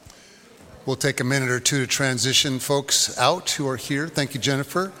We'll take a minute or two to transition folks out who are here. Thank you,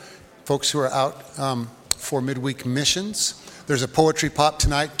 Jennifer. Folks who are out for midweek missions. There's a poetry pop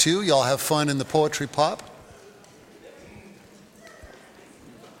tonight, too. Y'all have fun in the poetry pop.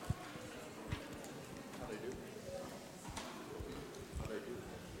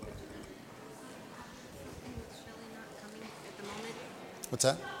 What's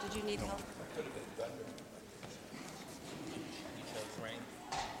that? Did you need help?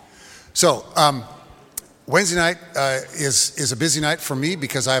 So, Wednesday night is a busy night for me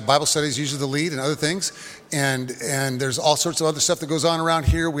because I have Bible studies, usually the lead, and other things. And there's all sorts of other stuff that goes on around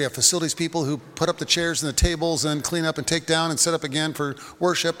here. We have facilities people who put up the chairs and the tables and clean up and take down and set up again for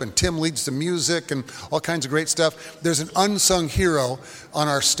worship. And Tim leads the music and all kinds of great stuff. There's an unsung hero on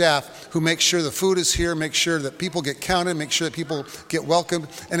our staff who makes sure the food is here, makes sure that people get counted, makes sure that people get welcomed.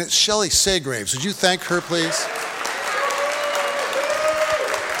 And it's Shelley Saygraves. Would you thank her, please?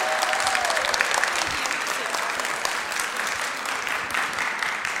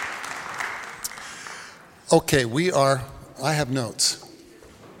 Okay, I have notes.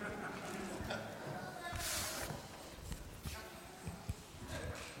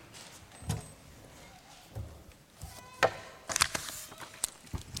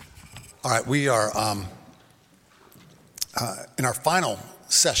 All right, we are in our final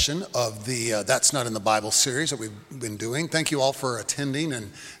session of the That's Not in the Bible series that we've been doing. Thank you all for attending, and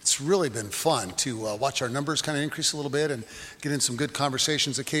it's really been fun to watch our numbers kind of increase a little bit and get in some good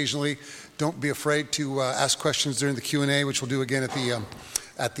conversations occasionally. Don't be afraid to ask questions during the Q&A, which we'll do again at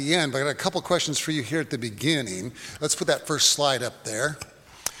the end. But I got a couple questions for you here at the beginning. Let's put that first slide up there.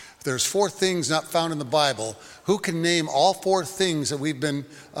 There's 4 things not found in the Bible. Who can name all 4 things that we've been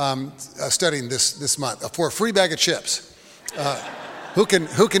studying this month for a free bag of chips? Who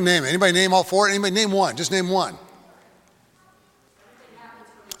can name it? Anybody name all 4? Anybody name one? Just name one.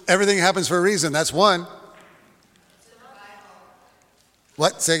 Everything happens for a reason. That's one.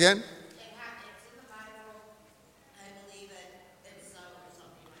 What? Say again?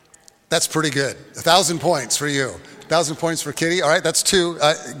 That's pretty good. 1,000 points for you. 1,000 points for Kitty. All right, that's 2.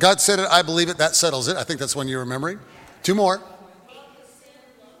 God said it, I believe it, that settles it. I think that's one you're remembering. 2 more.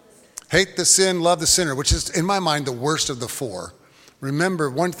 Hate the sin, love the sinner, which is, in my mind, the worst of the 4. Remember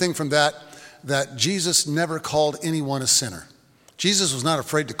one thing from that Jesus never called anyone a sinner. Jesus was not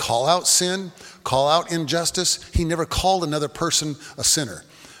afraid to call out sin, call out injustice. He never called another person a sinner.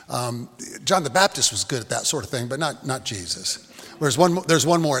 John the Baptist was good at that sort of thing, but not Jesus. There's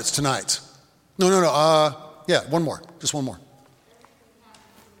one more. It's tonight's. No. Yeah, one more. Just one more.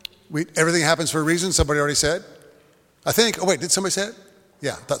 Everything happens for a reason. Somebody already said. I think. Oh wait, did somebody say it?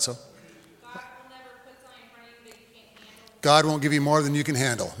 Yeah, I thought so. God won't give you more than you can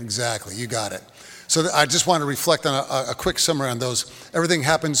handle. Exactly, you got it. So I just want to reflect on a quick summary on those. Everything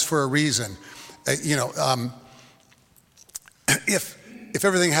happens for a reason. If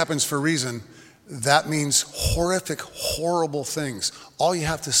everything happens for a reason, that means horrific, horrible things. All you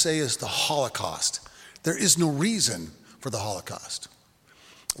have to say is the Holocaust. There is no reason for the Holocaust.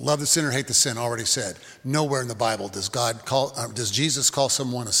 Love the sinner, hate the sin, already said. Nowhere in the Bible does Jesus call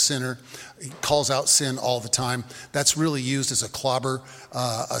someone a sinner. He calls out sin all the time. That's really used as a clobber,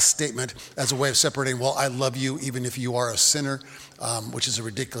 a statement, as a way of separating, well, I love you even if you are a sinner, which is a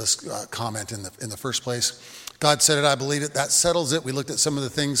ridiculous comment in the first place. God said it, I believe it. That settles it. We looked at some of the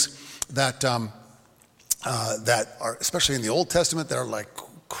things that are, especially in the Old Testament, that are like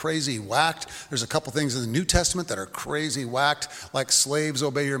crazy whacked. There's a couple things in the New Testament that are crazy whacked, like slaves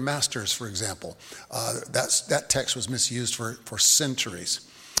obey your masters, for example. That text was misused for centuries.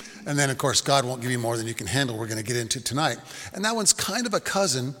 And then, of course, God won't give you more than you can handle. We're going to get into tonight. And that one's kind of a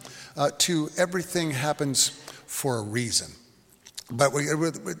cousin to everything happens for a reason. But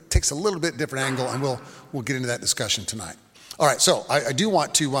it takes a little bit different angle, and we'll get into that discussion tonight. All right, so I do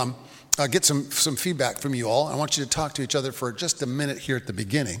want to get some feedback from you all. I want you to talk to each other for just a minute here at the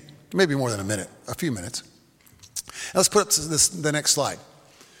beginning, maybe more than a minute, a few minutes. Now let's put up the next slide.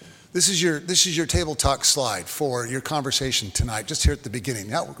 This is your table talk slide for your conversation tonight, just here at the beginning.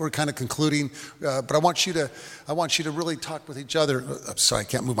 Now we're kind of concluding, but I want you to really talk with each other. I'm sorry, I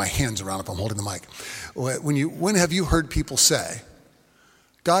can't move my hands around if I'm holding the mic. When have you heard people say,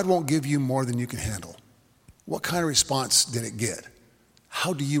 God won't give you more than you can handle? What kind of response did it get?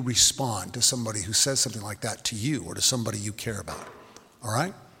 How do you respond to somebody who says something like that to you or to somebody you care about? All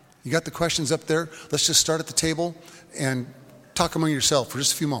right? You got the questions up there? Let's just start at the table and talk among yourself for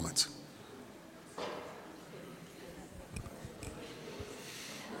just a few moments.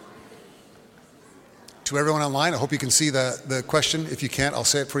 To everyone online, I hope you can see the question. If you can't, I'll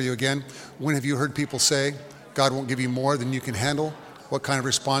say it for you again. When have you heard people say, God won't give you more than you can handle? What kind of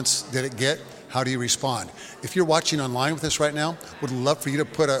response did it get? How do you respond? If you're watching online with us right now, would love for you to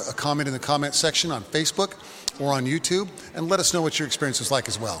put a comment in the comment section on Facebook or on YouTube and let us know what your experience was like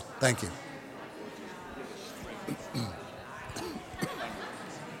as well. Thank you.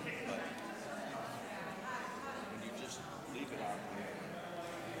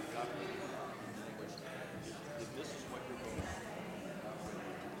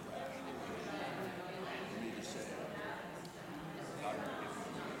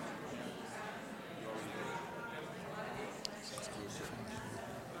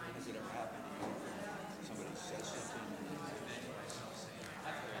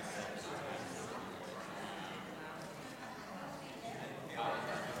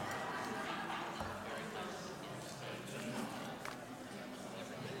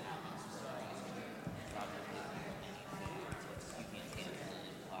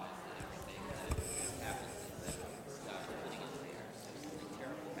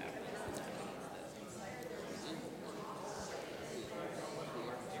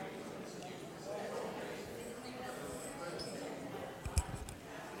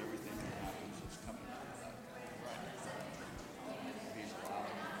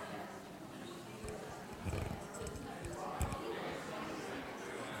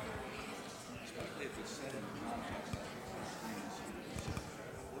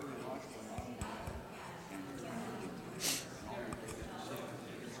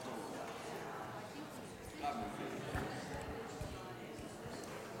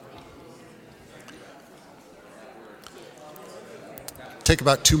 Take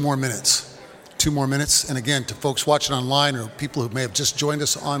about 2 more minutes. 2 more minutes. And again, to folks watching online or people who may have just joined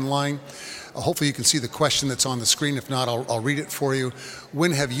us online, hopefully you can see the question that's on the screen. If not, I'll read it for you.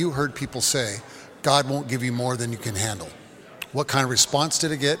 When have you heard people say, God won't give you more than you can handle? What kind of response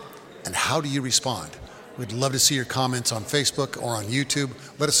did it get? And how do you respond? We'd love to see your comments on Facebook or on YouTube.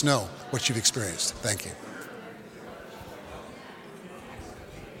 Let us know what you've experienced. Thank you.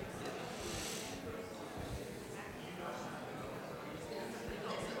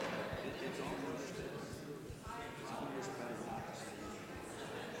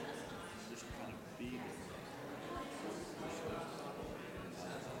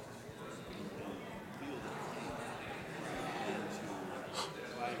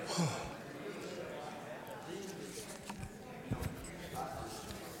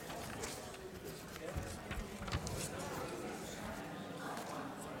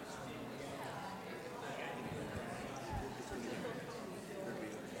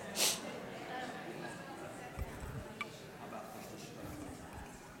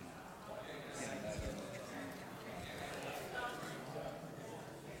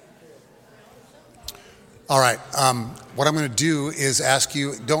 All right. What I'm going to do is ask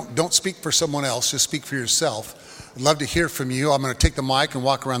you, don't speak for someone else, just speak for yourself. I'd love to hear from you. I'm going to take the mic and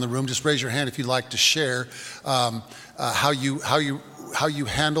walk around the room. Just raise your hand if you'd like to share how you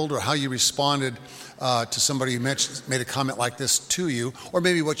handled or how you responded to somebody who made a comment like this to you, or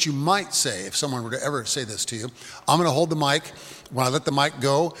maybe what you might say if someone were to ever say this to you. I'm going to hold the mic. When I let the mic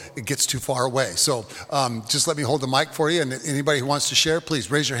go, it gets too far away. So just let me hold the mic for you. And anybody who wants to share,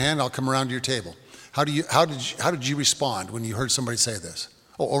 please raise your hand. I'll come around to your table. How did you respond when you heard somebody say this?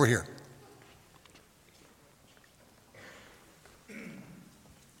 Oh, over here.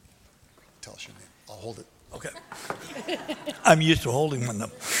 Tell us your name. I'll hold it. Okay. I'm used to holding one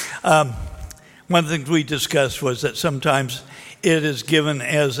of them. One of the things we discussed was that sometimes it is given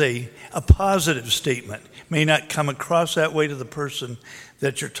as a positive statement. It may not come across that way to the person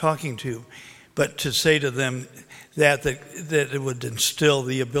that you're talking to, but to say to them that it would instill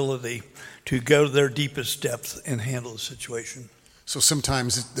the ability to go to their deepest depth and handle the situation. So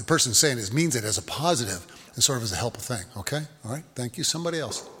sometimes the person saying it means it as a positive and sort of as a helpful thing. Okay? All right. Thank you. Somebody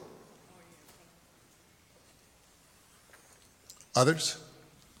else. Others?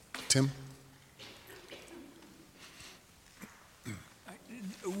 Tim?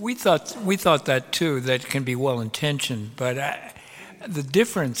 We thought that too, that can be well-intentioned, but the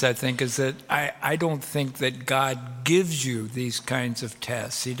difference, I think, is that I don't think that God gives you these kinds of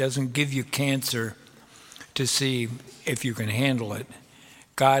tests. He doesn't give you cancer to see if you can handle it.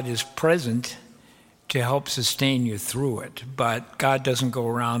 God is present to help sustain you through it, but God doesn't go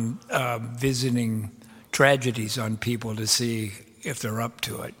around visiting tragedies on people to see if they're up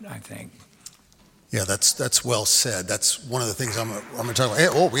to it, I think. Yeah, that's well said. That's one of the things I'm going to talk about. Hey,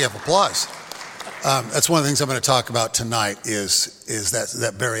 oh, we have applause. That's one of the things I'm going to talk about tonight is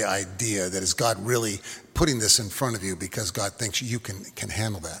that very idea that is God really putting this in front of you because God thinks you can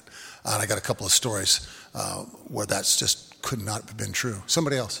handle that. And I got a couple of stories where that's just could not have been true.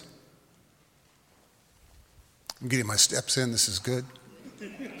 Somebody else. I'm getting my steps in. This is good.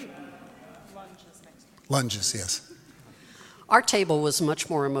 Lunges, yes. Our table was much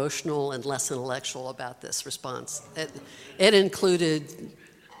more emotional and less intellectual about this response. It included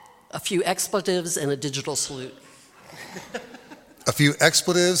a few expletives and a digital salute. A few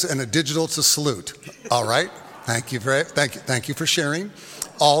expletives and a digital to salute. All right. Thank you for sharing.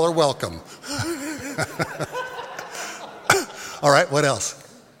 All are welcome. All right. What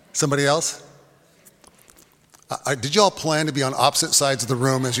else? Somebody else? Did you all plan to be on opposite sides of the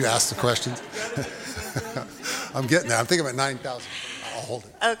room as you asked the questions? I'm getting there. I'm thinking about 9,000. I'll hold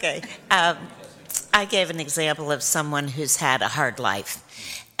it. Okay. I gave an example of someone who's had a hard life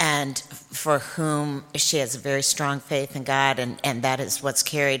and for whom she has a very strong faith in God, and that is what's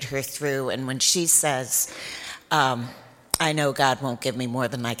carried her through. And when she says, I know God won't give me more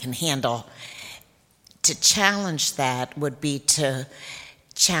than I can handle, to challenge that would be to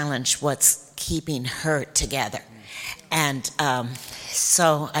challenge what's keeping her together. And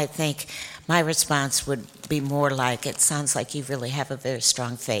so I think my response would be more like, it sounds like you really have a very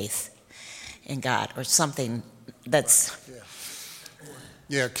strong faith in God, or something that's...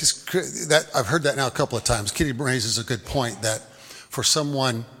 Yeah, because I've heard that now a couple of times. Kitty raises a good point that for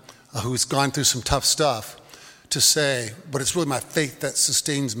someone who's gone through some tough stuff to say, but it's really my faith that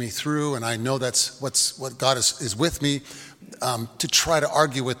sustains me through, and I know that's what God is with me, to try to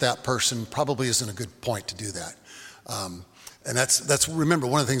argue with that person probably isn't a good point to do that. And that's remember,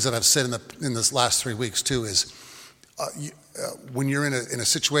 one of the things that I've said in this last 3 weeks too is when you're in a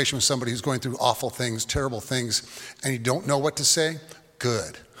situation with somebody who's going through awful things, terrible things, and you don't know what to say,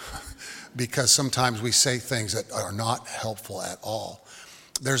 good. Because sometimes we say things that are not helpful at all.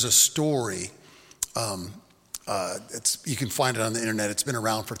 There's a story, you can find it on the internet, it's been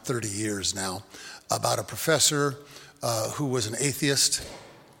around for 30 years now, about a professor who was an atheist,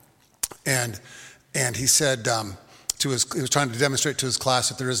 and he said he was trying to demonstrate to his class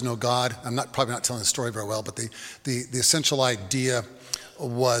that there is no God. I'm probably not telling the story very well, but the essential idea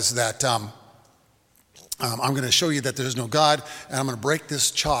was that I'm going to show you that there's no God, and I'm going to break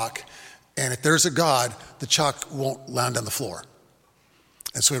this chalk, and if there's a God, the chalk won't land on the floor.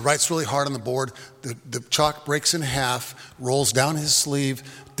 And so he writes really hard on the board. The chalk breaks in half, rolls down his sleeve,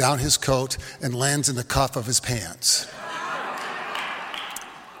 down his coat, and lands in the cuff of his pants.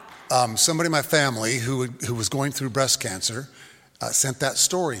 Somebody in my family who was going through breast cancer sent that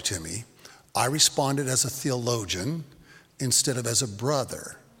story to me. I responded as a theologian instead of as a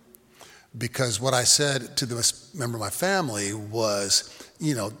brother, because what I said to this member of my family was,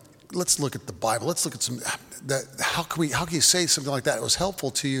 let's look at the Bible. Let's look at how can you say something like that? It was helpful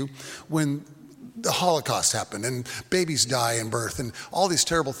to you when the Holocaust happened and babies die in birth and all these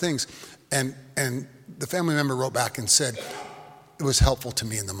terrible things. And the family member wrote back and said, it was helpful to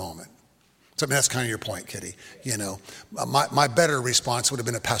me in the moment. So that's kind of your point, Kitty. My better response would have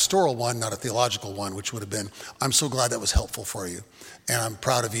been a pastoral one, not a theological one, which would have been, I'm so glad that was helpful for you. And I'm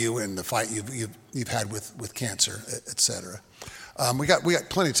proud of you and the fight you've had with cancer, et cetera. We got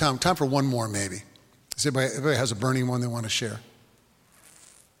plenty of time. Time for one more, maybe. Does everybody has a burning one they want to share?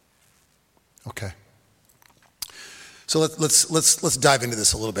 Okay. So let's dive into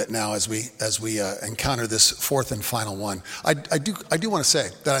this a little bit now as we encounter this fourth and final one. I do want to say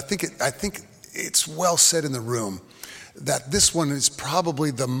that I think it's well said in the room that this one is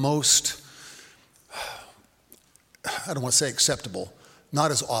probably the most, I don't want to say acceptable,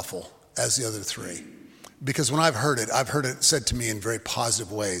 not as awful as the other three. Because when I've heard it said to me in very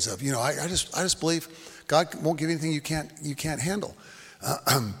positive ways of, I just believe God won't give you anything you can't handle.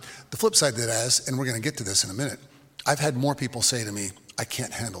 The flip side to that is, and we're going to get to this in a minute, I've had more people say to me, I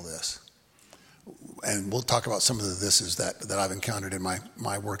can't handle this. And we'll talk about some of the thises that I've encountered in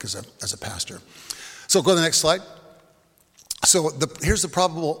my work as a pastor. So go to the next slide. So here's the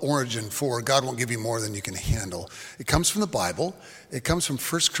probable origin for God won't give you more than you can handle. It comes from the Bible. It comes from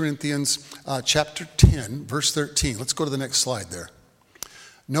 1 Corinthians chapter 10, verse 13. Let's go to the next slide there.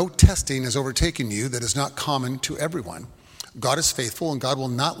 No testing has overtaken you that is not common to everyone. God is faithful, and God will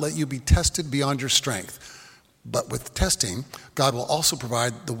not let you be tested beyond your strength. But with testing, God will also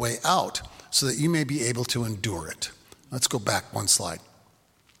provide the way out so that you may be able to endure it. Let's go back one slide.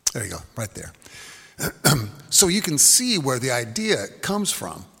 There you go, right there. So you can see where the idea comes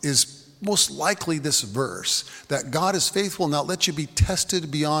from is most likely this verse, that God is faithful and not let you be tested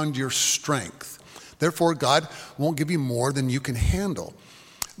beyond your strength. Therefore, God won't give you more than you can handle.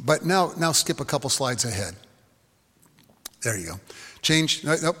 But now skip a couple slides ahead. There you go.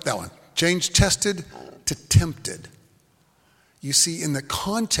 That one. Change tested to tempted. You see, in the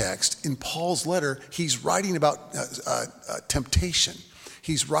context, in Paul's letter, he's writing about temptation.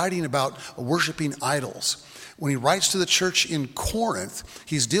 He's writing about worshiping idols. when he writes to the church in Corinth,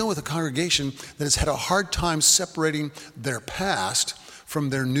 he's dealing with a congregation that has had a hard time separating their past from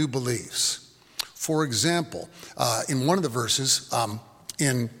their new beliefs. For example, in one of the verses,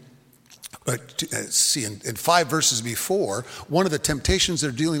 in 5 verses before, one of the temptations they're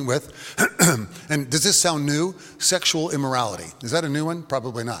dealing with, and does this sound new? Sexual immorality. Is that a new one?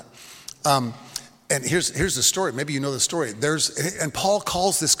 Probably not. And here's the story. Maybe you know the story. And Paul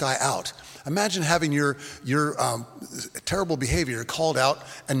calls this guy out. Imagine having your terrible behavior called out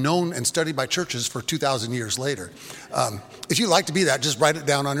and known and studied by churches for 2,000 years later. If you'd like to be that, just write it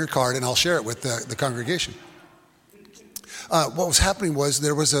down on your card and I'll share it with the congregation. What was happening was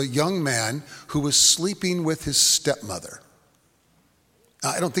there was a young man who was sleeping with his stepmother.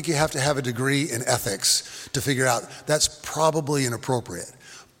 I don't think you have to have a degree in ethics to figure out that's probably inappropriate.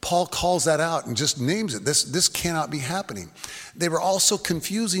 Paul calls that out and just names it. This cannot be happening. They were also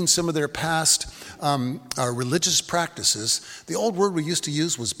confusing some of their past religious practices. The old word we used to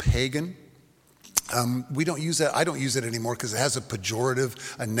use was pagan. We don't use that. I don't use it anymore because it has a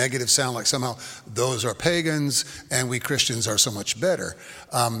pejorative, a negative sound, like somehow those are pagans and we Christians are so much better.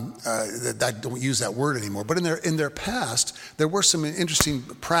 I don't use that word anymore. But in their past, there were some interesting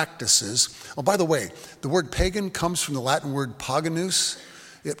practices. Oh, by the way, the word pagan comes from the Latin word paganus.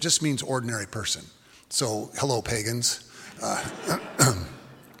 It just means ordinary person. So, hello, pagans.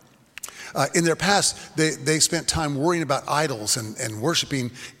 In their past, they spent time worrying about idols and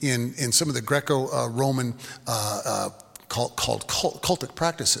worshiping in some of the Greco-Roman called cultic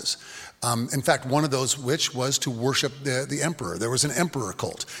practices. In fact, one of those which was to worship the emperor. There was an emperor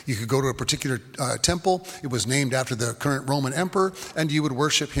cult. You could go to a particular temple. It was named after the current Roman emperor, and you would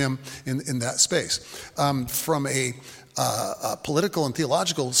worship him in that space. From a political and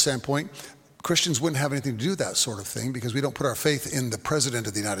theological standpoint, Christians wouldn't have anything to do with that sort of thing because we don't put our faith in the President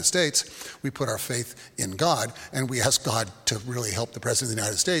of the United States. We put our faith in God, and we ask God to really help the President of the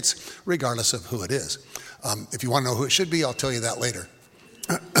United States, regardless of who it is. If you want to know who it should be, I'll tell you that later.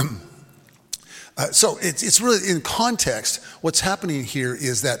 So it's really, in context, what's happening here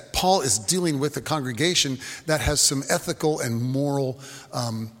is that Paul is dealing with a congregation that has some ethical and moral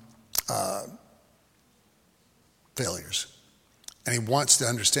failures. And he wants to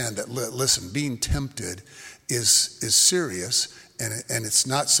understand that, listen, being tempted is serious, and it's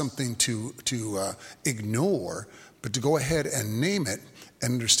not something to ignore, but to go ahead and name it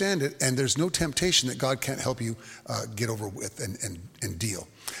and understand it. And there's no temptation that God can't help you get over with and deal.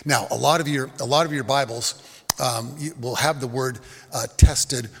 Now, a lot of your Bibles will have the word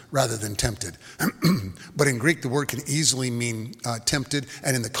tested rather than tempted. But in Greek, the word can easily mean tempted.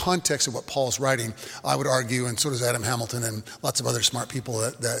 And in the context of what Paul's writing, I would argue, and so does Adam Hamilton and lots of other smart people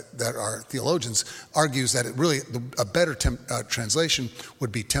that are theologians, argues that a better translation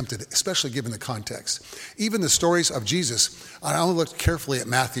would be tempted, especially given the context. Even the stories of Jesus, I only looked carefully at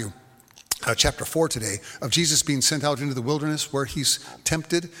Matthew chapter 4 today, of Jesus being sent out into the wilderness where he's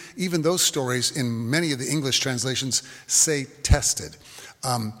tempted. Even those stories in many of the English translations say tested.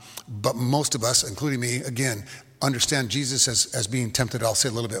 But most of us, including me, again, understand Jesus as being tempted. I'll say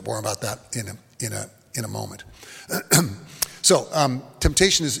a little bit more about that in a moment. So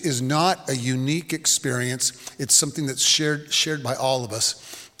temptation is not a unique experience. It's something that's shared by all of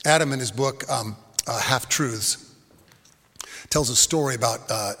us. Adam, in his book, Half-Truths, tells a story about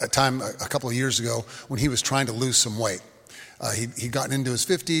a time a couple of years ago when he was trying to lose some weight. He'd gotten into his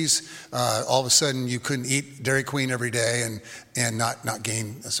 50s. All of a sudden, you couldn't eat Dairy Queen every day and not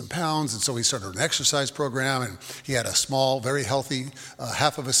gain some pounds. And so he started an exercise program, and he had a small, very healthy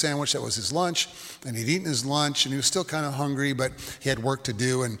half of a sandwich that was his lunch. And he'd eaten his lunch, and he was still kind of hungry, but he had work to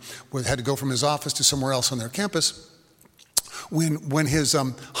do and had to go from his office to somewhere else on their campus. When his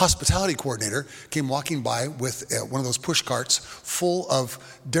hospitality coordinator came walking by with one of those push carts full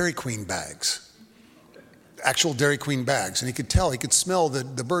of Dairy Queen bags, actual Dairy Queen bags, and he could smell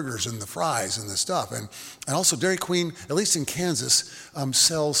the burgers and the fries and the stuff, and also Dairy Queen, at least in Kansas,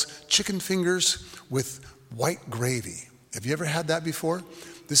 sells chicken fingers with white gravy. Have you ever had that before?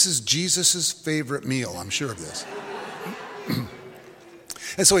 This is Jesus's favorite meal. I'm sure of this.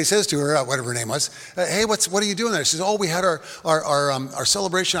 And so he says to her, whatever her name was, hey, what are you doing there? She says, we had our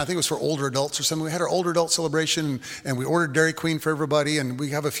celebration. I think it was for older adults or something. We had our older adult celebration, and we ordered Dairy Queen for everybody, and we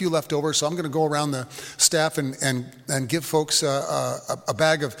have a few left over. So I'm going to go around the staff and give folks a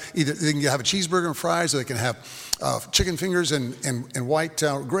bag of either they can have a cheeseburger and fries, or they can have chicken fingers and white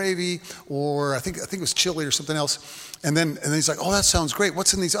gravy, or I think it was chili or something else. And then he's like, that sounds great.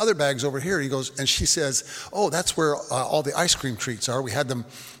 What's in these other bags over here? He goes, and she says, that's where all the ice cream treats are. We had them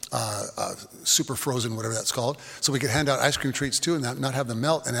them super frozen, whatever that's called, so we could hand out ice cream treats too and not have them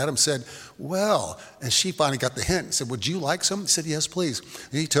melt. And Adam said, well, and she finally got the hint and said, would you like some? He said, yes, please.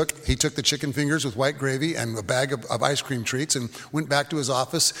 And he took the chicken fingers with white gravy and a bag of ice cream treats and went back to his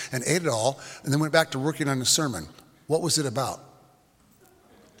office and ate it all, and then went back to working on his sermon. What was it about?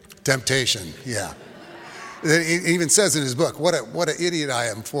 Temptation, yeah. He even says in his book, what an idiot I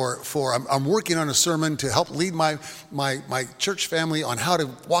am I'm working on a sermon to help lead my church family on how to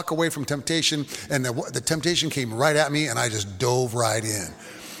walk away from temptation, and the temptation came right at me, and I just dove right in.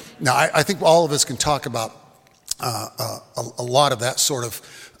 Now, I think all of us can talk about a lot of that sort of,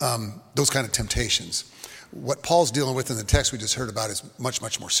 those kind of temptations. What Paul's dealing with in the text we just heard about is much,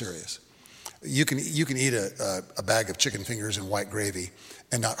 much more serious. You can eat a bag of chicken fingers and white gravy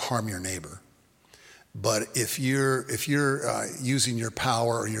and not harm your neighbor. But if you're using your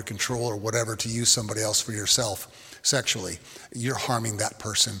power or your control or whatever to use somebody else for yourself sexually, you're harming that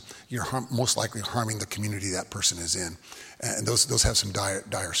person. You're most likely harming the community that person is in, and those have some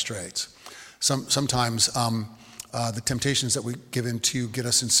dire straits. Sometimes the temptations that we give into get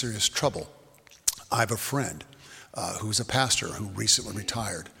us in serious trouble. I have a friend who's a pastor who recently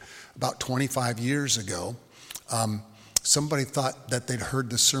retired. About 25 years ago, somebody thought that they'd heard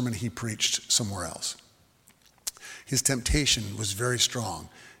the sermon he preached somewhere else. His temptation was very strong.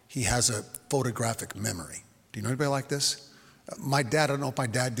 He has a photographic memory. Do you know anybody like this? My dad, I don't know if my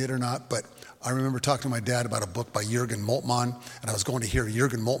dad did or not, but I remember talking to my dad about a book by Jürgen Moltmann, and I was going to hear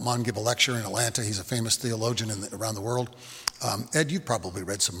Jürgen Moltmann give a lecture in Atlanta. He's a famous theologian around the world. Ed, you've probably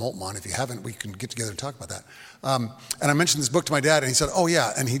read some Moltmann. If you haven't, we can get together and talk about that. And I mentioned this book to my dad, and he said, oh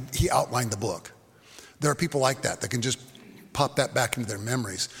yeah, and he outlined the book. There are people like that can just pop that back into their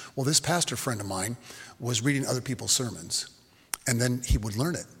memories. Well, this pastor friend of mine was reading other people's sermons, and then he would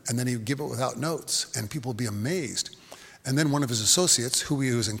learn it, and then he would give it without notes, and people would be amazed. And then one of his associates, who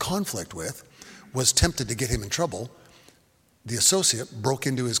he was in conflict with, was tempted to get him in trouble. The associate broke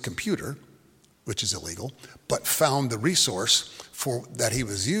into his computer, which is illegal, but found the resource that he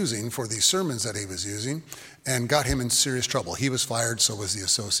was using for these sermons that he was using, and got him in serious trouble. He was fired, so was the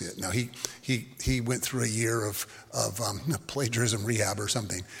associate. Now he went through a year of plagiarism rehab or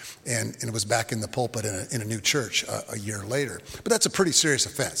something, and it was back in the pulpit in a new church a year later. But that's a pretty serious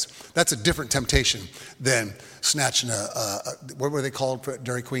offense. That's a different temptation than snatching what were they called for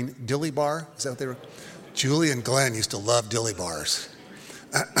Dairy Queen? Dilly bar? Is that what they were? Julie and Glen used to love dilly bars.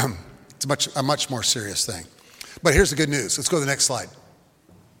 It's a much more serious thing. But here's the good news. Let's go to the next slide.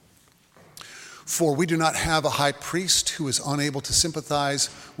 For we do not have a high priest who is unable to sympathize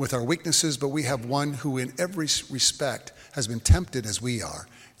with our weaknesses, but we have one who in every respect has been tempted as we are,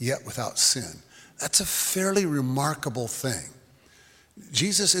 yet without sin. That's a fairly remarkable thing.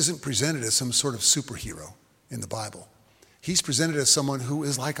 Jesus isn't presented as some sort of superhero in the Bible. He's presented as someone who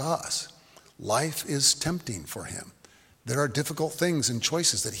is like us. Life is tempting for him. There are difficult things and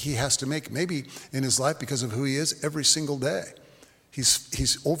choices that he has to make, maybe in his life because of who he is every single day.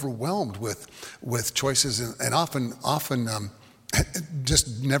 He's overwhelmed with choices and often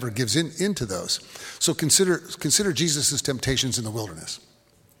just never gives into those. So consider Jesus' temptations in the wilderness.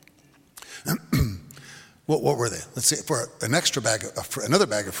 What were they? Let's see, for another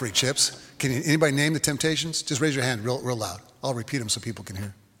bag of free chips. Can anybody name the temptations? Just raise your hand real loud. I'll repeat them so people can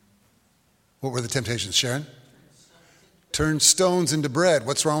hear. What were the temptations, Sharon? Turn stones into bread.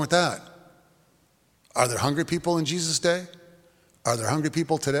 What's wrong with that? Are there hungry people in Jesus' day? Are there hungry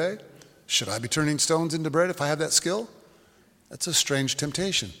people today? Should I be turning stones into bread if I have that skill? That's a strange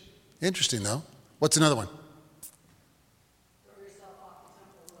temptation. Interesting, though. What's another one?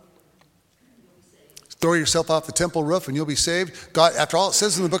 Throw yourself off the temple roof and you'll be saved. God, after all, it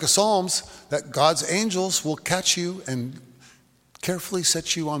says in the book of Psalms that God's angels will catch you and carefully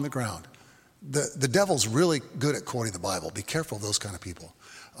set you on the ground. The devil's really good at quoting the Bible. Be careful of those kind of people.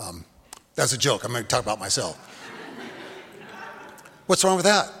 That's a joke. I'm going to talk about myself. What's wrong with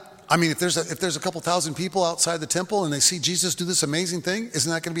that? I mean, if there's a couple thousand people outside the temple and they see Jesus do this amazing thing,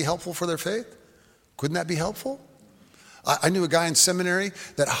 isn't that going to be helpful for their faith? Couldn't that be helpful? I knew a guy in seminary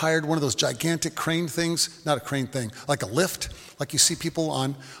that hired one of those gigantic crane things, not a crane thing, like a lift, like you see people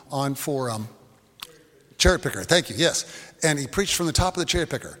on for cherry picker. Thank you. Yes. And he preached from the top of the cherry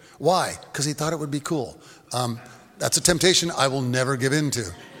picker. Why? Because he thought it would be cool. That's a temptation I will never give in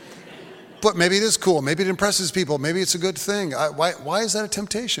to. But maybe it is cool. Maybe it impresses people. Maybe it's a good thing. Why is that a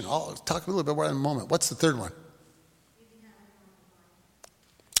temptation? I'll talk a little bit about it in a moment. What's the third one?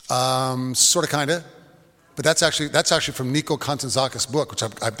 Sort of, kind of. But that's actually from Nico Kantanzakis' book, which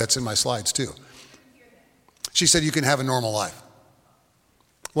that's in my slides too. She said you can have a normal life.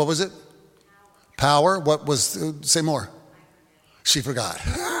 What was it? Power. What was? Say more. She forgot.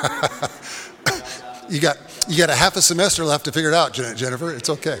 You got a half a semester left to figure it out, Jennifer. It's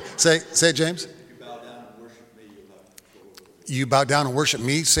okay. Say it, James. You bow down and worship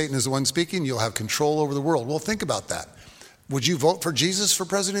me. Satan is the one speaking. You'll have control over the world. Well, think about that. Would you vote for Jesus for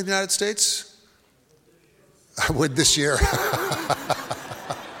president of the United States? I would this year.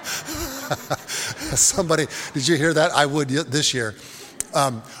 Somebody, did you hear that? I would this year.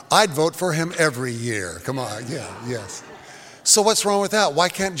 I'd vote for him every year. Come on. Yeah, yes. So what's wrong with that? Why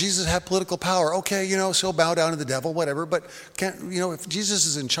can't Jesus have political power? Okay, so bow down to the devil, whatever. But if Jesus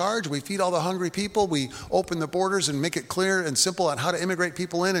is in charge, we feed all the hungry people, we open the borders and make it clear and simple on how to immigrate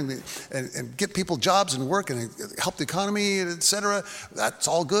people in and get people jobs and work and help the economy, et cetera. That's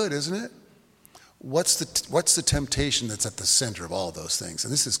all good, isn't it? What's the temptation that's at the center of all those things?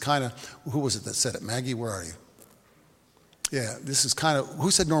 And this is kind of, who was it that said it? Maggie, where are you? Yeah, this is kind of, who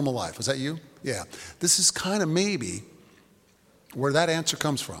said normal life? Was that you? Yeah. This is kind of maybe where that answer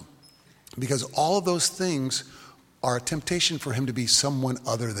comes from. Because all of those things are a temptation for him to be someone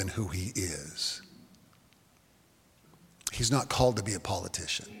other than who he is. He's not called to be a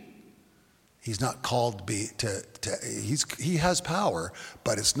politician. He's not called to be, he has power,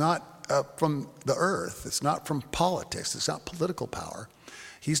 but it's not from the earth. It's not from politics. It's not political power.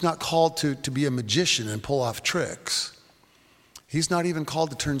 He's not called to be a magician and pull off tricks. He's not even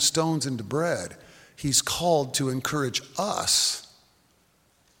called to turn stones into bread. He's called to encourage us,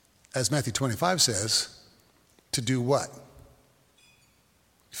 as Matthew 25 says, to do what?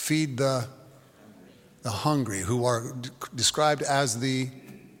 Feed the hungry, who are described as the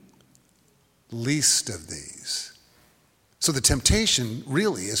least of these. So the temptation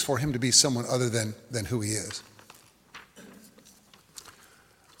really is for him to be someone other than who he is.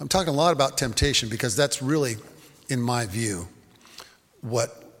 I'm talking a lot about temptation because that's really, in my view,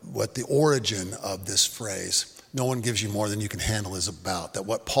 what the origin of this phrase, no one gives you more than you can handle, is about. That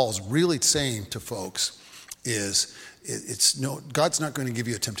what Paul's really saying to folks is, God's not going to give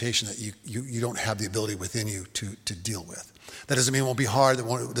you a temptation that you don't have the ability within you to deal with. That doesn't mean it won't be hard.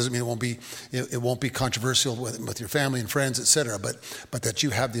 That doesn't mean it won't be controversial with your family and friends, et cetera, but that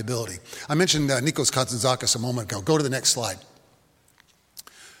you have the ability. I mentioned Nikos Kazantzakis a moment ago. Go to the next slide.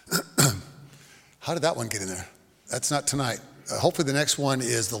 How did that one get in there? That's not tonight. Hopefully the next one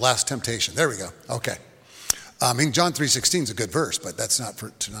is the last temptation. There we go. Okay. John 3:16 is a good verse, but that's not for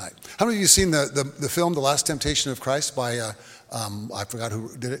tonight. How many of you seen the film, The Last Temptation of Christ by, I forgot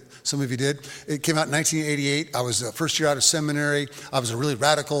who did it. Some of you did. It came out in 1988. I was first year out of seminary. I was a really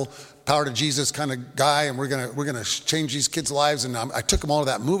radical, power to Jesus kind of guy, and we're gonna change these kids' lives. And I took them all to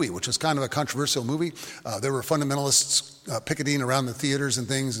that movie, which was kind of a controversial movie. There were fundamentalists picketing around the theaters and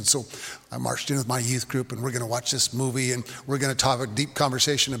things, and so I marched in with my youth group, and we're going to watch this movie, and we're going to have a deep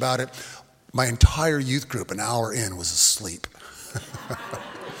conversation about it. My entire youth group, an hour in, was asleep.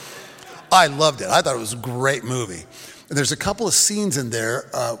 I loved it. I thought it was a great movie. And there's a couple of scenes in there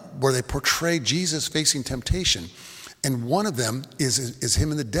where they portray Jesus facing temptation, and one of them is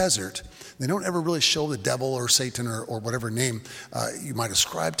him in the desert. They don't ever really show the devil or Satan or whatever name you might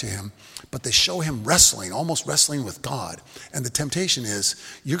ascribe to him, but they show him wrestling, almost wrestling with God. And the temptation is,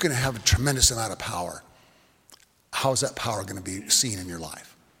 you're going to have a tremendous amount of power. How is that power going to be seen in your life?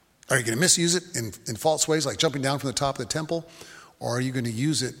 Are you going to misuse it in false ways, like jumping down from the top of the temple? Or are you going to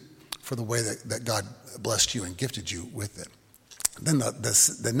use it for the way that God blessed you and gifted you with it? Then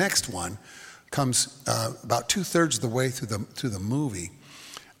the next one comes about 2/3 of the way through the movie.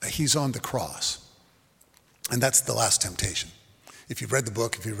 He's on the cross. And that's the last temptation. If you've read the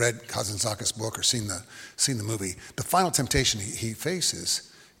book, if you've read Kazantzakis' book or seen the movie, the final temptation he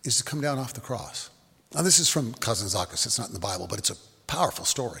faces is to come down off the cross. Now this is from Kazantzakis. It's not in the Bible, but it's a powerful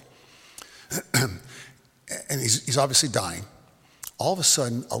story. And he's obviously dying. All of a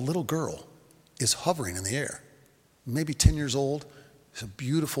sudden, a little girl is hovering in the air, maybe 10 years old, has a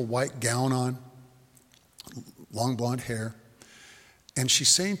beautiful white gown on, long blonde hair, and she's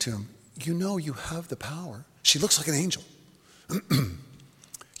saying to him, you have the power. She looks like an angel.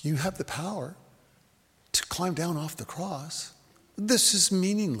 You have the power to climb down off the cross. This is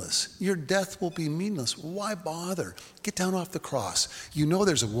meaningless. Your death will be meaningless. Why bother? Get down off the cross.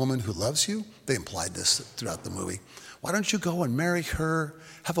 There's a woman who loves you. They implied this throughout the movie. Why don't you go and marry her,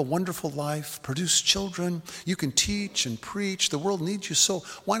 have a wonderful life, produce children? You can teach and preach. The world needs you, so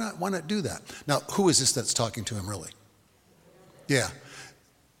why not do that? Now, who is this that's talking to him really? Yeah.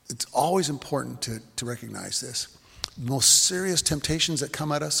 It's always important to recognize this. The most serious temptations that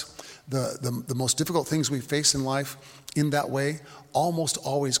come at us, the most difficult things we face in life in that way, almost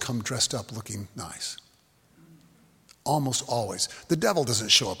always come dressed up looking nice. Almost always. The devil doesn't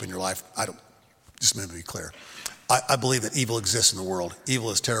show up in your life. Just let me be clear. I believe that evil exists in the world.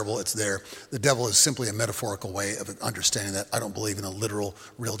 Evil is terrible. It's there. The devil is simply a metaphorical way of understanding that. I don't believe in a literal,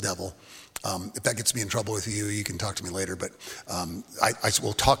 real devil. If that gets me in trouble with you, you can talk to me later. But I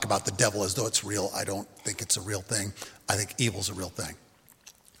will talk about the devil as though it's real. I don't think it's a real thing. I think evil's a real thing.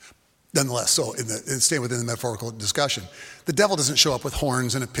 Nonetheless, so staying within the metaphorical discussion, the devil doesn't show up with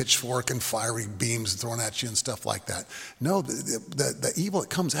horns and a pitchfork and fiery beams thrown at you and stuff like that. No, the evil that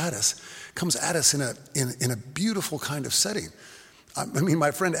comes at us in a beautiful kind of setting. I mean,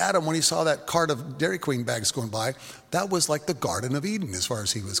 my friend Adam, when he saw that cart of Dairy Queen bags going by, that was like the Garden of Eden as far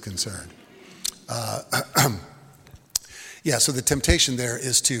as he was concerned. So the temptation there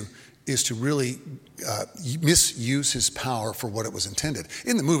is to really misuse his power for what it was intended.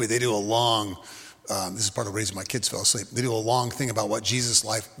 In the movie, they do a long, this is part of the reason my kids fell asleep, they do a long thing about what Jesus'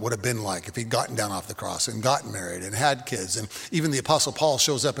 life would have been like if he'd gotten down off the cross and gotten married and had kids. And even the Apostle Paul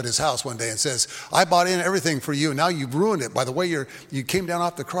shows up at his house one day and says, I bought in everything for you, and now you've ruined it by the way you came down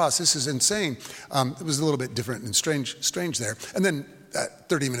off the cross. This is insane. It was a little bit different and strange there. And then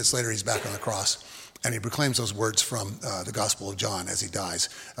 30 minutes later, he's back on the cross. And he proclaims those words from the Gospel of John as he dies.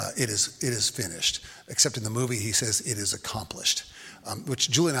 It is finished. Except in the movie, he says, it is accomplished. Which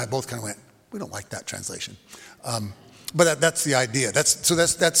Julie and I both kind of went, we don't like that translation. But that's the idea. That's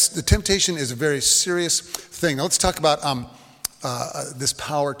the temptation is a very serious thing. Now let's talk about this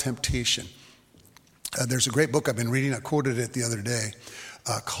power temptation. There's a great book I've been reading. I quoted it the other day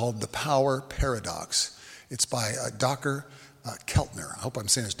called The Power Paradox. It's by Dr. Keltner. I hope I'm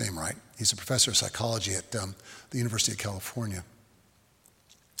saying his name right. He's a professor of psychology at the University of California.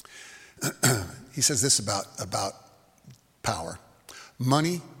 He says this about power.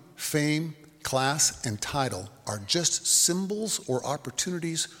 Money, fame, class, and title are just symbols or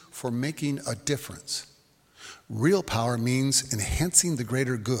opportunities for making a difference. Real power means enhancing the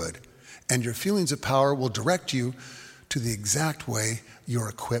greater good, and your feelings of power will direct you to the exact way you're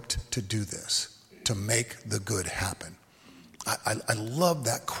equipped to do this, to make the good happen. I love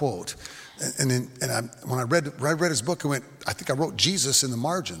that quote. When I read his book, I think I wrote Jesus in the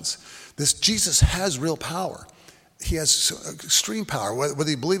margins. Jesus has real power. He has extreme power, whether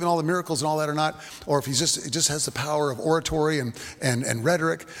you believe in all the miracles and all that or not, or if he just has the power of oratory and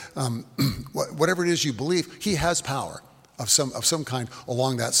rhetoric, whatever it is you believe, he has power of some kind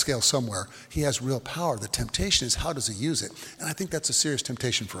along that scale somewhere. He has real power. The temptation is, how does he use it? And I think that's a serious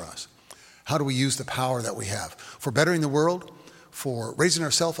temptation for us. How do we use the power that we have? For bettering the world, for raising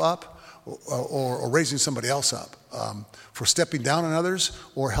ourselves up, or raising somebody else up, for stepping down on others,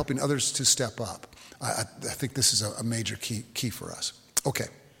 or helping others to step up. I think this is a major key for us. Okay.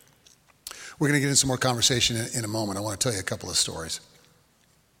 We're going to get into some more conversation in a moment. I want to tell you a couple of stories.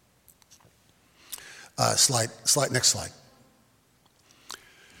 Next slide.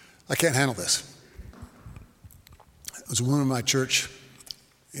 I can't handle this. It was a woman in my church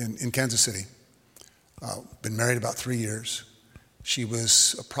in Kansas City. Been married about 3 years. She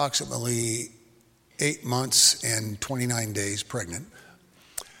was approximately 8 months and 29 days pregnant.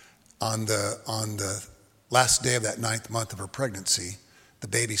 On the last day of that 9th month of her pregnancy, the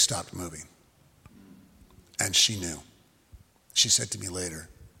baby stopped moving. And she knew. She said to me later,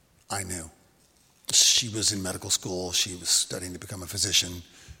 I knew. She was in medical school. She was studying to become a physician.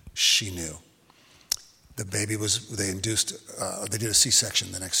 She knew. The baby they did a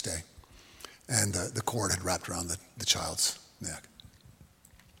C-section the next day. And the cord had wrapped around the child's neck.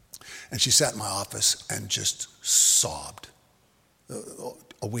 And she sat in my office and just sobbed.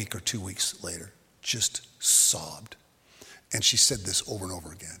 A week or 2 weeks later, just sobbed. And she said this over and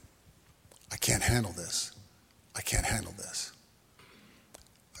over again. I can't handle this. I can't handle this.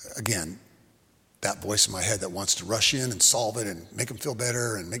 Again, that voice in my head that wants to rush in and solve it and make them feel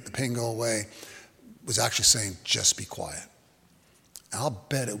better and make the pain go away was actually saying, just be quiet. And I'll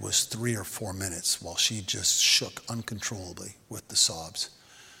bet it was 3 or 4 minutes while she just shook uncontrollably with the sobs.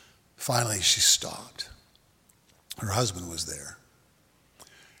 Finally, she stopped. Her husband was there.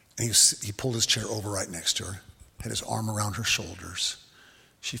 And he pulled his chair over right next to her, had his arm around her shoulders.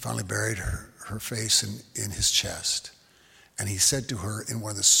 She finally buried her face in his chest. And he said to her in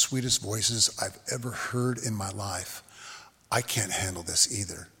one of the sweetest voices I've ever heard in my life, I can't handle this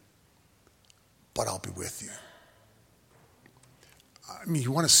either, but I'll be with you. I mean,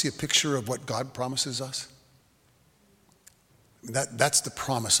 you want to see a picture of what God promises us? That's the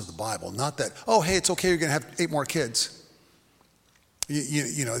promise of the Bible. Not that, oh, hey, it's okay, you're going to have 8 more kids.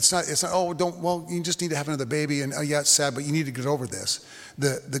 You know, it's not, you just need to have another baby, and yeah, it's sad, but you need to get over this.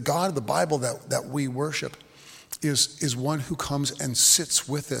 The God of the Bible that we worship is one who comes and sits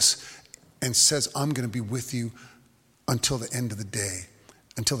with us and says, I'm going to be with you until the end of the day,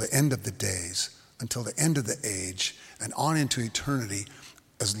 until the end of the days, until the end of the age and on into eternity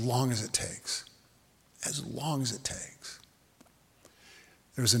as long as it takes. As long as it takes.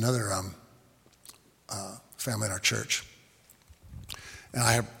 There was another family in our church, and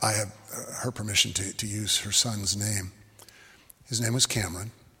I have her permission to use her son's name. His name was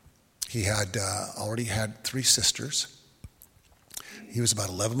Cameron. He had already had 3 sisters. He was about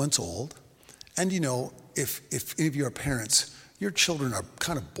 11 months old. And you know, if any of you are parents, your children are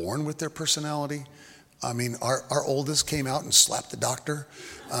kind of born with their personality. I mean, our oldest came out and slapped the doctor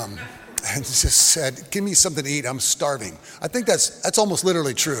and just said, "Give me something to eat, I'm starving." I think that's almost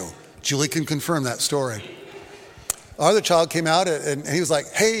literally true. Julie can confirm that story. Our other child came out and he was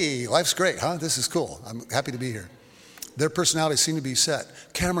like, "Hey, life's great, huh? This is cool. I'm happy to be here." Their personalities seemed to be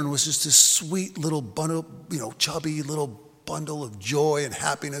set. Cameron was just this sweet little bundle, chubby little bundle of joy and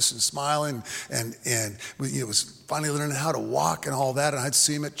happiness and smiling, and was finally learning how to walk and all that. And I'd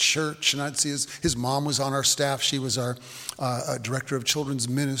see him at church, and I'd see his mom was on our staff. She was our director of children's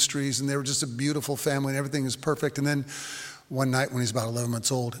ministries, and they were just a beautiful family, and everything was perfect. And then one night when he was about 11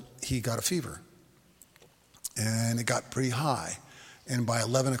 months old, he got a fever, and it got pretty high. And by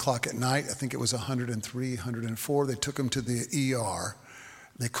 11 o'clock at night, I think it was 103, 104, they took him to the ER.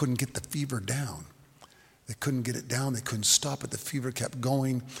 They couldn't get the fever down. They couldn't get it down. They couldn't stop it. The fever kept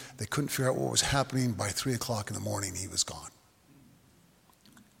going. They couldn't figure out what was happening. By 3 o'clock in the morning, he was gone.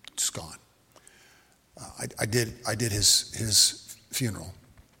 Just gone. I did his funeral.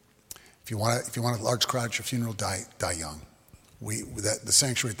 If you want a large crowd at your funeral, die young. The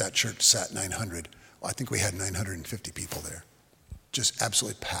sanctuary at that church sat 900. I think we had 950 people there. Just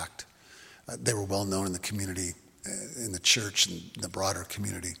absolutely packed. They were well known in the community, in the church and the broader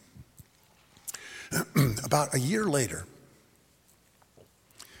community. About a year later,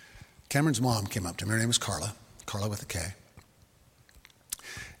 Cameron's mom came up to me. Her name was Carla with a K.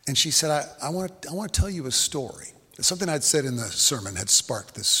 And she said, I want to tell you a story. Something I'd said in the sermon had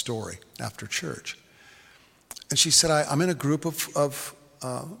sparked this story after church. And she said, I'm in a group of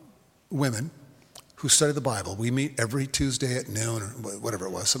women who study the Bible. We meet every Tuesday at noon or whatever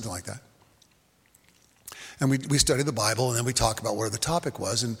it was, something like that. And we study the Bible, and then we talk about where the topic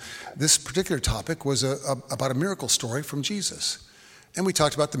was. And this particular topic was about a miracle story from Jesus. And we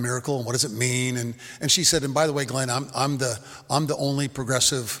talked about the miracle and what does it mean. And she said, and by the way, Glenn, I'm the only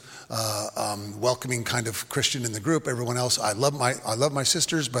progressive, welcoming kind of Christian in the group. Everyone else, I love my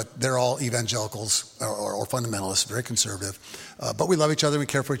sisters, but they're all evangelicals or fundamentalists, very conservative. But we love each other, we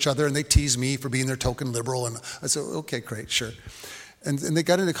care for each other, and they tease me for being their token liberal. And I said, okay, great, sure. And they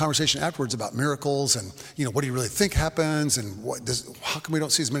got into a conversation afterwards about miracles and, what do you really think happens, and how come we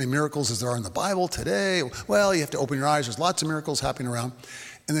don't see as many miracles as there are in the Bible today? Well, you have to open your eyes. There's lots of miracles happening around.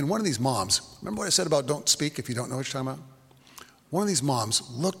 And then one of these moms, remember what I said about don't speak if you don't know what you're talking about? One of these moms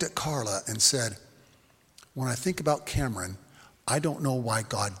looked at Carla and said, when I think about Cameron, I don't know why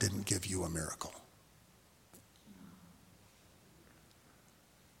God didn't give you a miracle.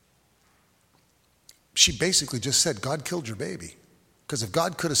 She basically just said, God killed your baby. Because if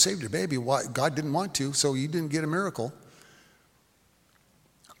God could have saved your baby, why God didn't want to, so you didn't get a miracle.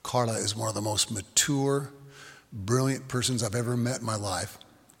 Carla is one of the most mature, brilliant persons I've ever met in my life.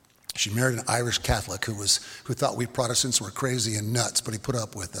 She married an Irish Catholic who thought we Protestants were crazy and nuts, but he put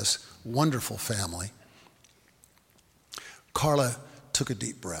up with us. Wonderful family. Carla took a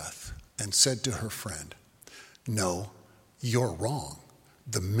deep breath and said to her friend, "No, you're wrong.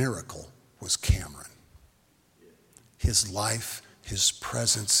 The miracle was Cameron. His life, his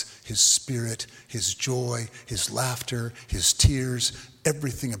presence, his spirit, his joy, his laughter, his tears,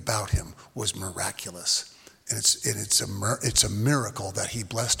 everything about him was miraculous. And it's a miracle that he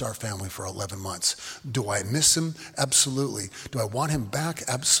blessed our family for 11 months. Do I miss him? Absolutely. Do I want him back?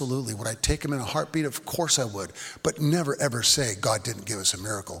 Absolutely. Would I take him in a heartbeat? Of course I would. But never ever say God didn't give us a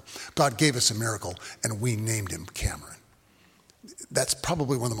miracle. God gave us a miracle, and we named him Cameron." That's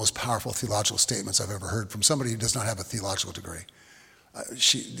probably one of the most powerful theological statements I've ever heard from somebody who does not have a theological degree.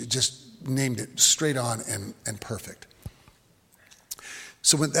 She just named it straight on and perfect.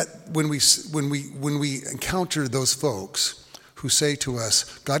 So when we encounter those folks who say to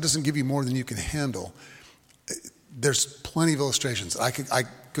us, God doesn't give you more than you can handle, there's plenty of illustrations. I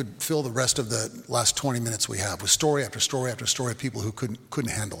could fill the rest of the last 20 minutes we have with story after story after story of people who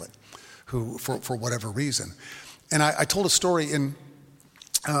couldn't handle it, who for whatever reason. And I told a story in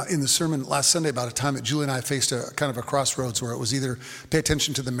the sermon last Sunday about a time that Julie and I faced a kind of a crossroads where it was either pay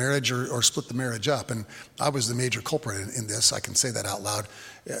attention to the marriage or split the marriage up. And I was the major culprit in this. I can say that out loud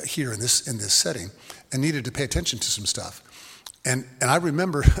here in this setting, and needed to pay attention to some stuff. And I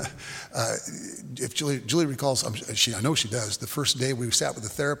remember, if Julie recalls, I know she does, the first day we sat with the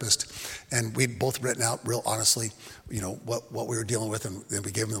therapist, and we'd both written out real honestly, what we were dealing with, and then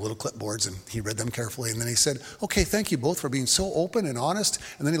we gave him the little clipboards, and he read them carefully, and then he said, okay, thank you both for being so open and honest.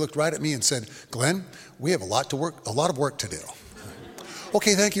 And then he looked right at me and said, Glenn, we have a lot of work to do.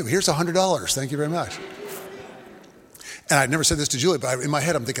 Okay, thank you. Here's $100. Thank you very much. And I'd never said this to Julie, but in my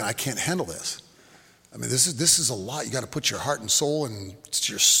head I'm thinking, I can't handle this. I mean, this is a lot. You got to put your heart and soul and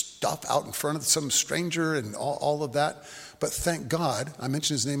your stuff out in front of some stranger and all of that. But thank God, I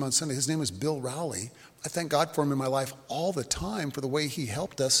mentioned his name on Sunday. His name is Bill Rowley. I thank God for him in my life all the time for the way he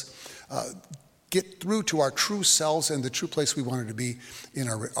helped us get through to our true selves and the true place we wanted to be in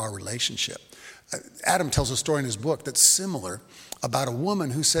our relationship. Adam tells a story in his book that's similar about a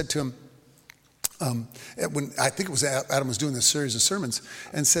woman who said to him, when I think it was Adam was doing this series of sermons,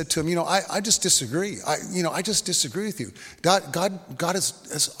 and said to him, I just disagree. I just disagree with you. God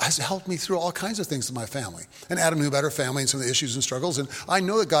has helped me through all kinds of things in my family. And Adam knew about her family and some of the issues and struggles. And I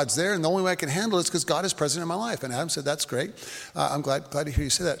know that God's there, and the only way I can handle it is because God is present in my life. And Adam said, that's great. I'm glad to hear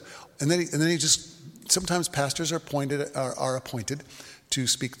you say that. And then he just, sometimes pastors are appointed to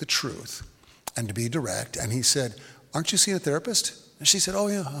speak the truth and to be direct. And he said, aren't you seeing a therapist? And she said, oh,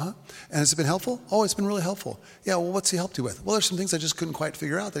 yeah, uh-huh. And has it been helpful? Oh, it's been really helpful. Yeah, well, what's he helped you with? Well, there's some things I just couldn't quite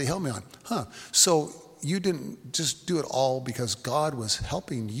figure out that he helped me on. Huh. So you didn't just do it all because God was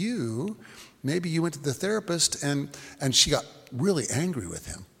helping you. Maybe you went to the therapist and she got really angry with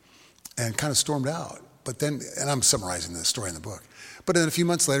him and kind of stormed out. But then, and I'm summarizing the story in the book, but then a few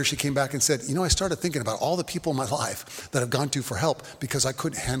months later, she came back and said, I started thinking about all the people in my life that I've gone to for help because I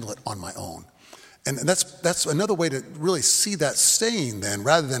couldn't handle it on my own. And that's another way to really see that saying then,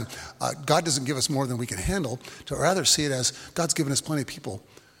 rather than God doesn't give us more than we can handle, to rather see it as God's given us plenty of people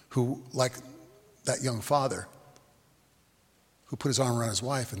who, like that young father, who put his arm around his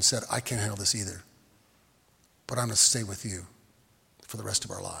wife and said, I can't handle this either, but I'm going to stay with you for the rest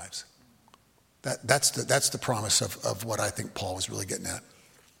of our lives. That's the promise of what I think Paul was really getting at.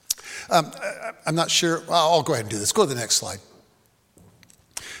 I'm not sure. I'll go ahead and do this. Go to the next slide.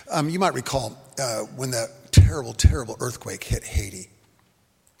 You might recall when that terrible, terrible earthquake hit Haiti.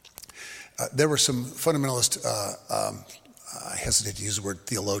 There were some fundamentalist, I hesitate to use the word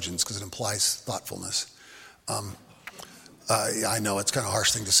theologians because it implies thoughtfulness. I know it's kind of a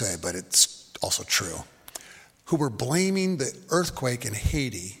harsh thing to say, but it's also true. Who were blaming the earthquake in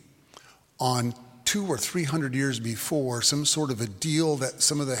Haiti on 200 or 300 years before some sort of a deal that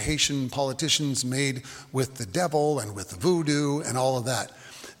some of the Haitian politicians made with the devil and with the voodoo and all of that.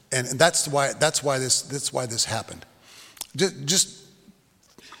 And that's why this happened. Just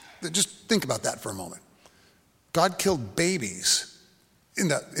think about that for a moment. God killed babies in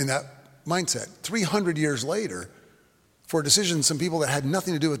that mindset. 300 years later, for a decision, some people that had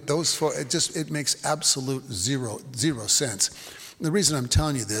nothing to do with those, it makes absolute zero sense. And the reason I'm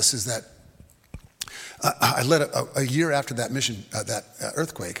telling you this is that I led a year after that mission, that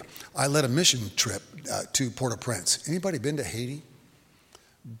earthquake, I led a mission trip to Port-au-Prince. Anybody been to Haiti?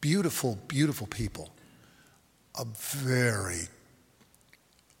 Beautiful, beautiful people. A very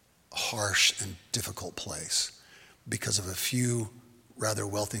harsh and difficult place because of a few rather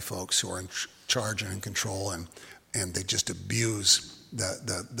wealthy folks who are in charge and in control, and they just abuse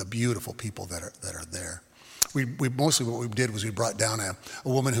the beautiful people that are there. We mostly what we did was we brought down a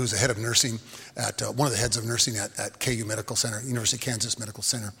woman who's a head of nursing at one of the heads of nursing at KU Medical Center, University of Kansas Medical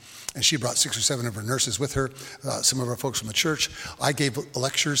Center, and she brought 6 or 7 of her nurses with her. Some of our folks from the church. I gave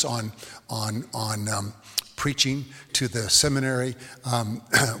lectures on preaching to the seminary,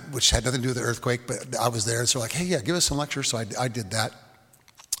 which had nothing to do with the earthquake, but I was there, so like, hey, yeah, give us some lectures. So I did that.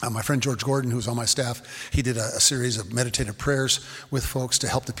 My friend George Gordon, who's on my staff, he did a series of meditative prayers with folks to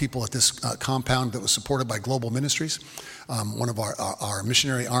help the people at this compound that was supported by Global Ministries, one of our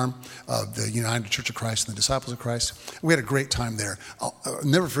missionary arm of the United Church of Christ and the Disciples of Christ. We had a great time there. I'll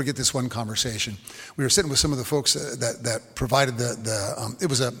never forget this one conversation. We were sitting with some of the folks that provided it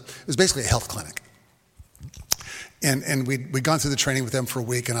was basically a health clinic. And we'd gone through the training with them for a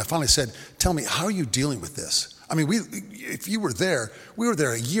week, and I finally said, tell me, how are you dealing with this? I mean, if you were there, we were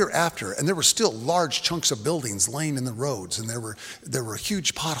there a year after, and there were still large chunks of buildings laying in the roads, and there were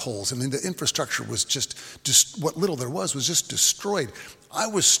huge potholes. I mean, the infrastructure was just what little there was just destroyed. I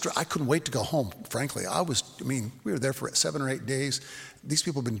couldn't wait to go home, frankly. We were there for 7 or 8 days. These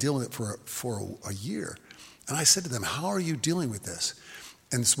people have been dealing with it for a year. And I said to them, how are you dealing with this?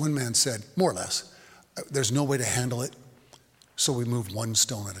 And this one man said, more or less, there's no way to handle it, so we move one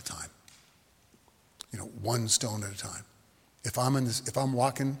stone at a time. One stone at a time. If I'm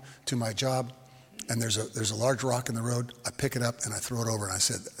walking to my job, and there's a large rock in the road. I pick it up and I throw it over, and I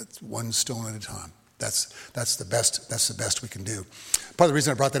said, "It's one stone at a time." That's the best we can do. Part of the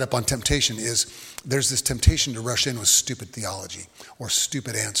reason I brought that up on temptation is there's this temptation to rush in with stupid theology or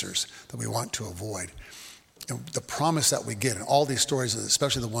stupid answers that we want to avoid. And the promise that we get in all these stories,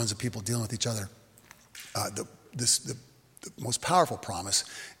 especially the ones of people dealing with each other, the most powerful promise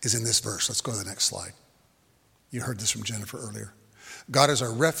is in this verse. Let's go to the next slide. You heard this from Jennifer earlier. God is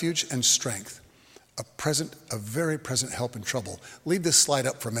our refuge and strength, a very present help in trouble. Leave this slide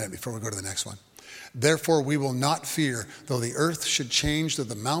up for a minute before we go to the next one. Therefore, we will not fear, though the earth should change, though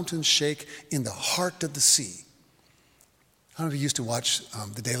the mountains shake in the heart of the sea. How many of you used to watch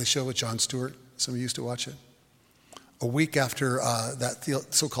The Daily Show with Jon Stewart? Some of you used to watch it. A week after that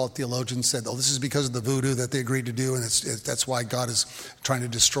so-called theologian said, "Oh, this is because of the voodoo that they agreed to do, and that's why God is trying to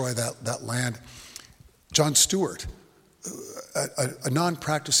destroy that land." Jon Stewart, a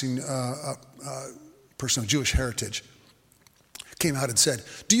non-practicing person of Jewish heritage, came out and said,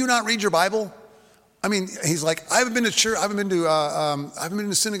 "Do you not read your Bible?" I mean, he's like, I haven't been to church, I haven't been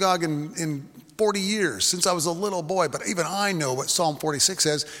to synagogue in 40 years, since I was a little boy, but even I know what Psalm 46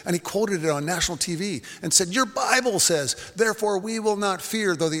 says, and he quoted it on national TV and said, "Your Bible says, therefore we will not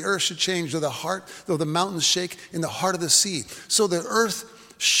fear, though the earth should change, though the mountains shake in the heart of the sea." So the earth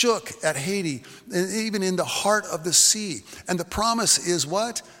shook at Haiti, and even in the heart of the sea. And the promise is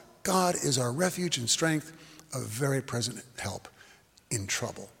what? God is our refuge and strength, a very present help in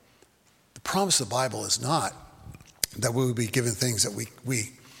trouble. The promise of the Bible is not that we will be given things that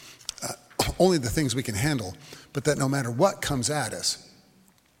we only the things we can handle, but that no matter what comes at us,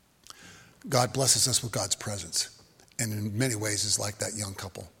 God blesses us with God's presence. And in many ways is like that young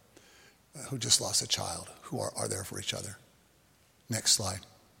couple who just lost a child, who are there for each other. Next slide.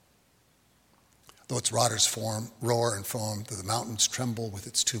 Though its waters roar and foam, though the mountains tremble with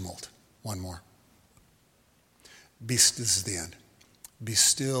its tumult. One more. This is the end. Be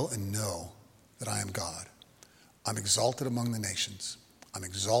still and know that I am God. I'm exalted among the nations. I'm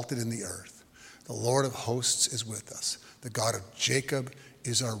exalted in the earth. The Lord of hosts is with us. The God of Jacob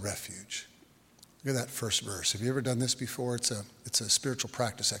is our refuge. Look at that first verse. Have you ever done this before? It's a spiritual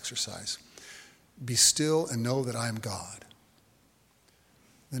practice exercise. Be still and know that I am God.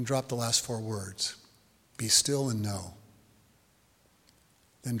 Then drop the last four words. Be still and know.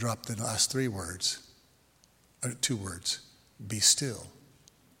 Then drop the last two words. Be still.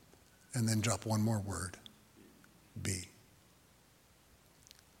 And then drop one more word. Be.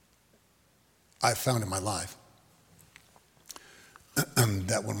 I've found in my life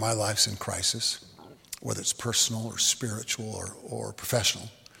that when my life's in crisis, whether it's personal or spiritual or professional,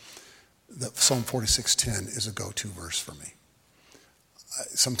 that Psalm 46:10 is a go-to verse for me.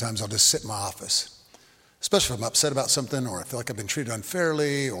 Sometimes I'll just sit in my office, especially if I'm upset about something or I feel like I've been treated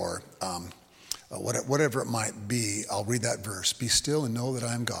unfairly or whatever it might be, I'll read that verse. Be still and know that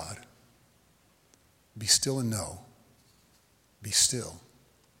I am God. Be still and know. Be still.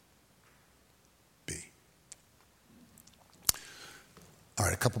 Be. All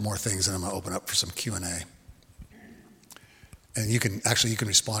right, a couple more things and I'm going to open up for some Q&A. And you can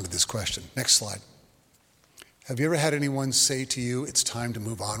respond to this question. Next slide. Have you ever had anyone say to you, it's time to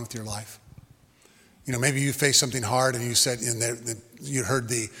move on with your life? You know, maybe you faced something hard and you said, you heard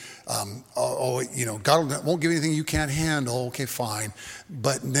God won't give you anything you can't handle. Okay, fine.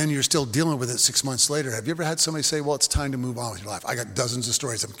 But then you're still dealing with it 6 months later. Have you ever had somebody say, well, it's time to move on with your life? I got dozens of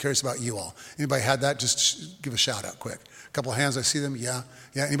stories. I'm curious about you all. Anybody had that? Just give a shout out quick. A couple of hands, I see them. Yeah.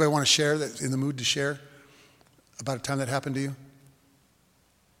 Anybody want to share that? In the mood to share about a time that happened to you?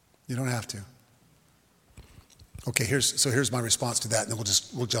 You don't have to. Okay, here's my response to that, and then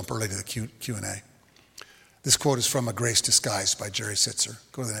we'll jump early to the Q&A. This quote is from A Grace Disguised by Jerry Sitzer.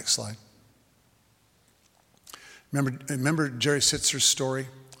 Go to the next slide. Remember Jerry Sitzer's story?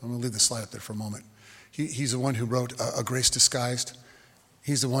 I'm going to leave the slide up there for a moment. He's the one who wrote A Grace Disguised.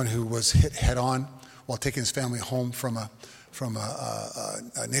 He's the one who was hit head on while taking his family home from a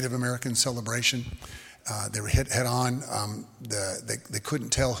Native American celebration. They were hit head on. They couldn't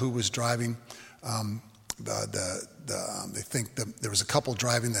tell who was driving. They think there was a couple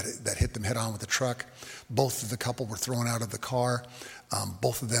driving that hit them head on with a truck. Both of the couple were thrown out of the car.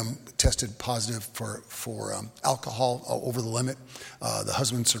 Both of them tested positive for alcohol over the limit. The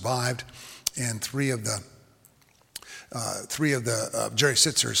husband survived, and three of the Gerald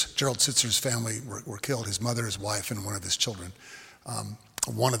Sitzer's family were killed. His mother, his wife, and one of his children.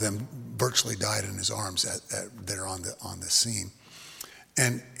 One of them virtually died in his arms there on the scene.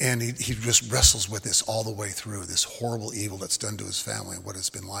 And he just wrestles with this all the way through, this horrible evil that's done to his family and what it's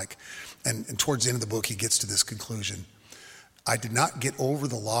been like. And towards the end of the book, he gets to this conclusion. I did not get over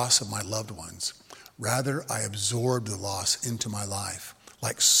the loss of my loved ones, Rather, I absorbed the loss into my life,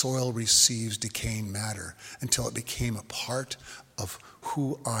 like soil receives decaying matter, until it became a part of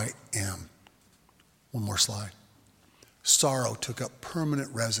who I am. One more slide. Sorrow took up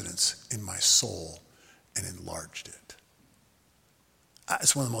permanent residence in my soul and enlarged it.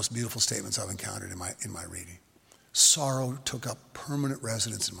 It's one of the most beautiful statements I've encountered in my reading. Sorrow took up permanent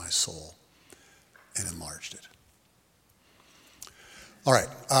residence in my soul and enlarged it. All right,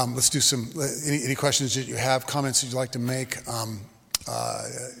 let's do some, any questions that you have, comments that you'd like to make,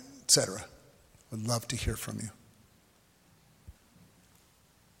 et cetera. Would love to hear from you.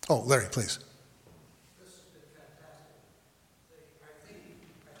 Oh, Larry, please. This has been fantastic. I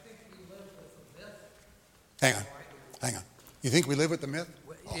think we live with the myth. Hang on. You think we live with the myth?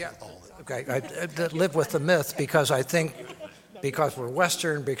 Yeah, okay. I live with the myth because I think, because we're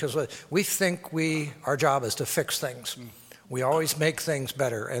Western, because we think our job is to fix things. We always make things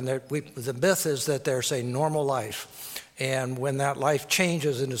better. And the myth is that there's a normal life. And when that life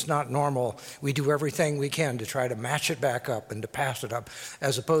changes and it's not normal, we do everything we can to try to match it back up and to pass it up,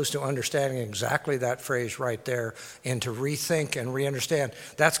 as opposed to understanding exactly that phrase right there and to rethink and re-understand.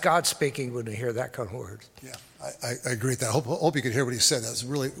 That's God speaking when we hear that kind of words. Yeah, I agree with that. I hope you could hear what he said. That was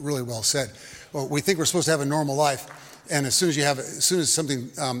really, really well said. Well, we think we're supposed to have a normal life, and as soon as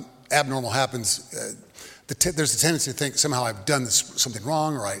something abnormal happens, there's a tendency to think somehow I've done something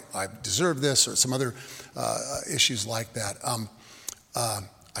wrong, or I deserve this, or some other issues like that.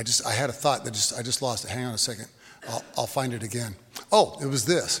 I had a thought that I just lost it. Hang on a second. I'll find it again. Oh, it was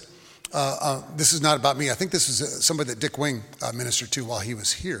this. This is not about me. I think this is somebody that Dick Wing ministered to while he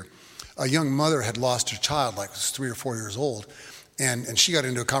was here. A young mother had lost her child, like 3 or 4 years old, and she got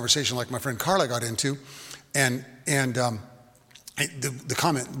into a conversation like my friend Carla got into, and the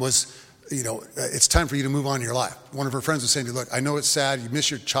comment was, it's time for you to move on in your life. One of her friends was saying to me, look, I know it's sad, you miss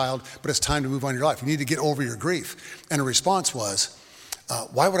your child, but it's time to move on in your life. You need to get over your grief. And her response was,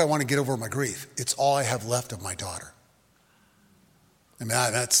 why would I want to get over my grief? It's all I have left of my daughter. I mean,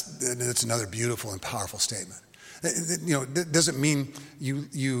 that's another beautiful and powerful statement. It doesn't mean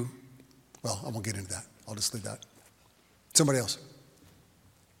well, I won't get into that. I'll just leave that. Somebody else.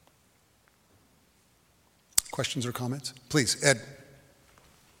 Questions or comments? Please, Ed.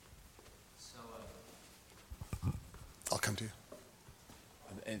 I'll come to you.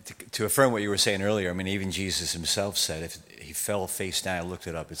 And to affirm what you were saying earlier, I mean, even Jesus himself said, if he fell face down, I looked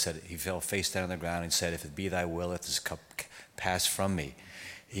it up, it said he fell face down on the ground and said, if it be thy will, let this cup pass from me.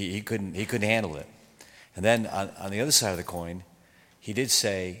 He couldn't handle it. And then on the other side of the coin, he did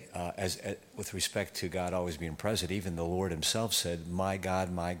say, with respect to God always being present, even the Lord himself said, my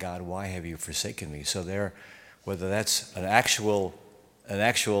God, why have you forsaken me? So whether that's an actual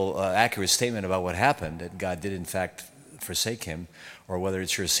accurate statement about what happened, that God did in fact forsake him, or whether it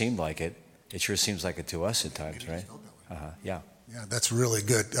sure seemed like it sure seems like it to us at times, right? Yeah. Yeah, that's really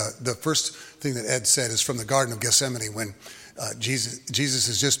good. The first thing that Ed said is from the Garden of Gethsemane, when Jesus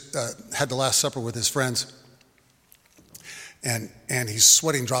has just had the Last Supper with his friends, and he's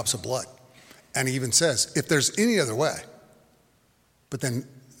sweating drops of blood. And he even says, if there's any other way, but then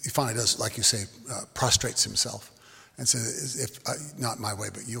he finally does, like you say, prostrates himself and says, if not my way,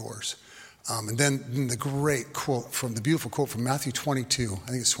 but yours. And then the beautiful quote from Matthew 22, I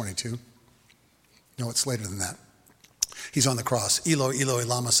think it's 22. No, it's later than that. He's on the cross, Eloi, Eloi,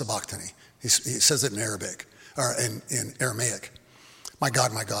 lama sabachthani. He says it in Arabic, or in Aramaic. My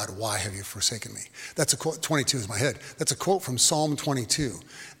God, why have you forsaken me? That's a quote, 22 is my head. That's a quote from Psalm 22.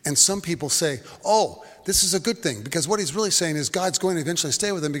 And some people say, oh, this is a good thing, because what he's really saying is God's going to eventually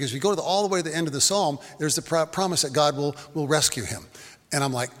stay with him, because if you go all the way to the end of the Psalm, there's the promise that God will rescue him. And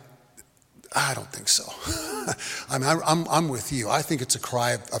I'm like, I don't think so. I'm with you. I think it's a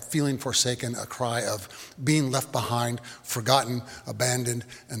cry of feeling forsaken, a cry of being left behind, forgotten, abandoned,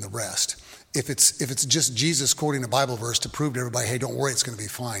 and the rest. If it's just Jesus quoting a Bible verse to prove to everybody, hey, don't worry, it's going to be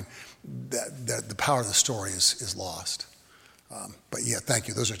fine, the power of the story is lost. But yeah, thank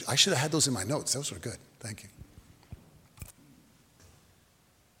you. I should have had those in my notes. Those were good. Thank you.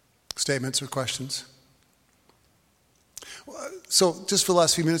 Statements or questions? So just for the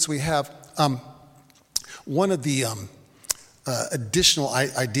last few minutes we have, one of the additional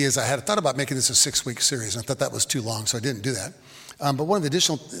ideas I thought about making this a 6-week series, and I thought that was too long, so I didn't do that. But one of the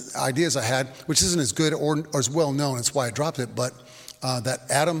additional ideas I had, which isn't as good or as well known, that's why I dropped it, but that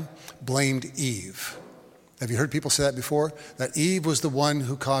Adam blamed Eve. Have you heard people say that before? That Eve was the one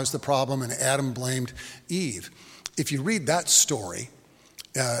who caused the problem and Adam blamed Eve. If you read that story,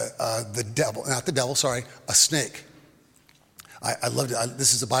 a snake. I loved it.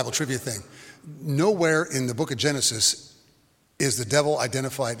 This is a Bible trivia thing. Nowhere in the book of Genesis is the devil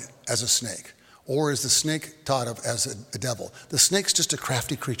identified as a snake or is the snake thought of as a devil? The snake's just a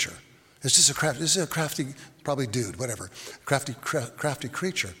crafty creature. It's just a crafty, probably dude, whatever, crafty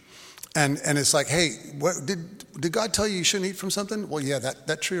creature. And it's like, hey, what, did God tell you shouldn't eat from something? Well, yeah,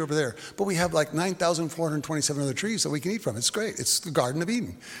 that tree over there. But we have like 9,427 other trees that we can eat from. It's great. It's the Garden of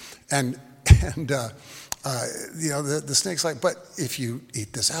Eden. And the snake's like, but if you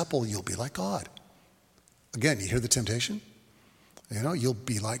eat this apple, you'll be like God. Again, you hear the temptation? You'll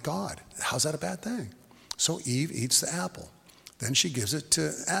be like God. How's that a bad thing? So Eve eats the apple. Then she gives it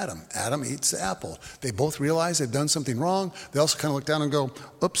to Adam. Adam eats the apple. They both realize they've done something wrong. They also kind of look down and go,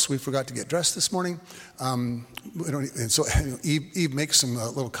 oops, we forgot to get dressed this morning. And so Eve makes some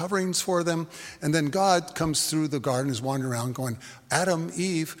little coverings for them. And then God comes through the garden, is wandering around going, Adam,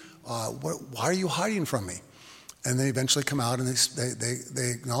 Eve, why are you hiding from me? And they eventually come out and they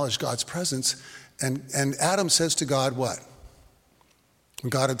acknowledge God's presence. And Adam says to God, what?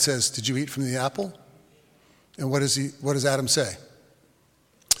 When God says, did you eat from the apple? And what does Adam say?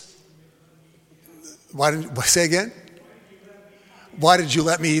 Say again? Why did you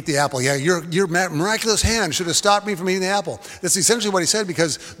let me eat the apple? Yeah, your miraculous hand should have stopped me from eating the apple. That's essentially what he said,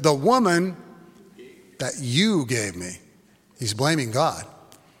 because the woman that you gave me, he's blaming God.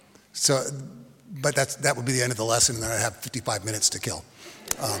 So, but that would be the end of the lesson, and then I'd have 55 minutes to kill.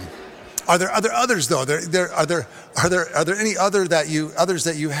 Are there others though? Are there any others that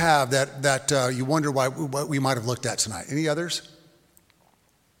you have that you wonder what we might have looked at tonight? Any others?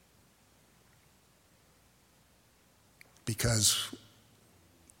 Because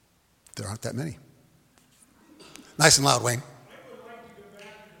there aren't that many. Nice and loud, Wayne. I would like to go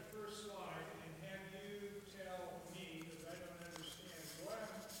back to the first slide and have you tell me, because I don't understand, what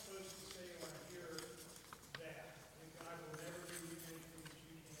I'm supposed to say when I hear that God will never give you anything that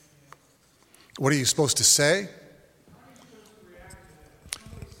you can't handle. What are you supposed to say? How are you supposed to react to that?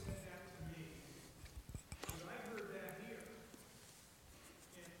 Somebody said that to me. Because I heard that here.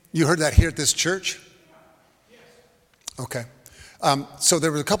 You heard that here at this church? Yes. Okay. So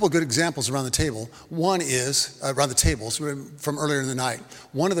there were a couple of good examples around the table. One is, around the tables from earlier in the night.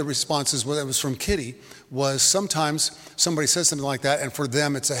 One of the responses that was from Kitty was sometimes somebody says something like that, and for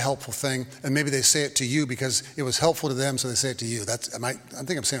them it's a helpful thing, and maybe they say it to you because it was helpful to them, so they say it to you. I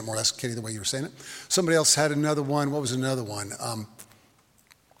think I'm saying it more or less, Kitty, the way you were saying it. Somebody else had another one. What was another one?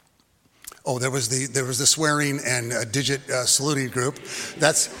 There was the swearing and digit saluting group.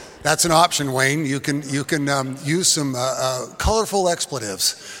 That's an option, Wayne. You can use some colorful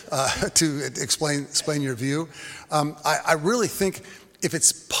expletives to explain your view. I really think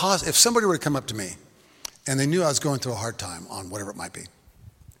if somebody were to come up to me and they knew I was going through a hard time on whatever it might be,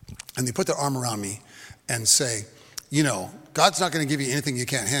 and they put their arm around me and say, God's not going to give you anything you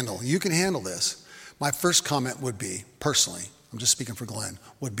can't handle. You can handle this. My first comment would be, personally, I'm just speaking for Glen,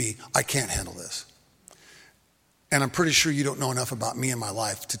 would be, I can't handle this. And I'm pretty sure you don't know enough about me and my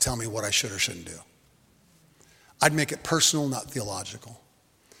life to tell me what I should or shouldn't do. I'd make it personal, not theological.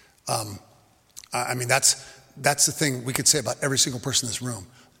 That's the thing we could say about every single person in this room.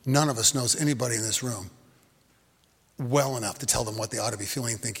 None of us knows anybody in this room well enough to tell them what they ought to be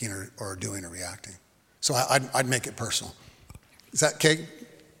feeling, thinking, or doing, or reacting. So I'd make it personal. Is that okay?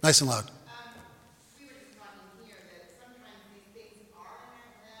 Nice and loud. We were just talking here that sometimes these things are in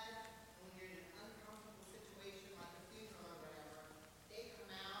our head, and when you're in an uncomfortable situation like a funeral or whatever, they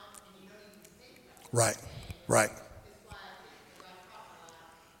come out and you don't even think about it. Right. It's why I think, as I talk a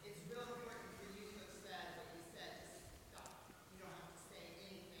lot, it's real important for you to have said what you said. Just stop. You don't have to say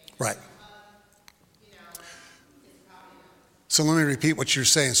anything. Right. It's probably not. So let me repeat what you're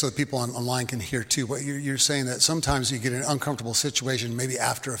saying so that people online can hear too. What you're saying that sometimes you get in an uncomfortable situation, maybe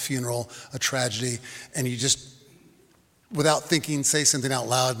after a funeral, a tragedy, and you just, without thinking, say something out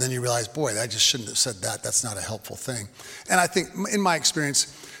loud, and then you realize, boy, I just shouldn't have said that. That's not a helpful thing. And I think, in my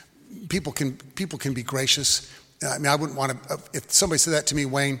experience, people can be gracious. I wouldn't want to, if somebody said that to me,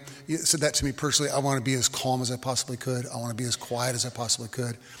 Wayne, said that to me personally, I want to be as calm as I possibly could. I want to be as quiet as I possibly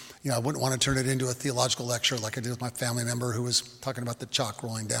could. I wouldn't want to turn it into a theological lecture like I did with my family member who was talking about the chalk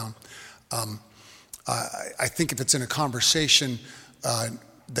rolling down. I think if it's in a conversation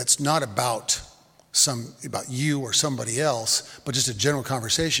that's not about you or somebody else, but just a general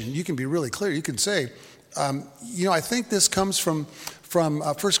conversation, you can be really clear. You can say, I think this comes from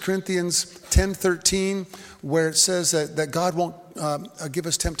 1 Corinthians 10:13, where it says that God won't give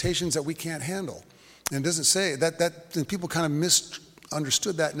us temptations that we can't handle. And it doesn't say that people kind of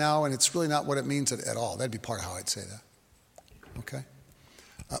misunderstood that now, and it's really not what it means at all. That'd be part of how I'd say that. Okay?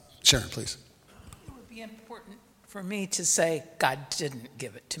 Sharon, please. It would be important for me to say, God didn't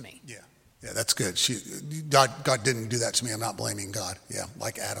give it to me. Yeah, that's good. God didn't do that to me. I'm not blaming God. Yeah,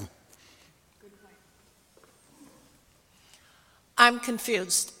 like Adam. Good point. I'm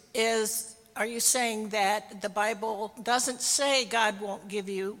confused. Are you saying that the Bible doesn't say God won't give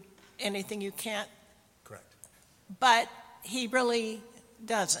you anything you can't? Correct. But he really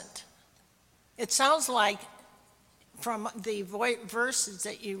doesn't. It sounds like from the verses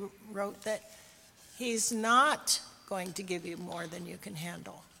that you wrote that he's not going to give you more than you can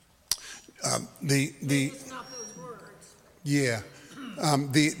handle. It's not those words. Yeah.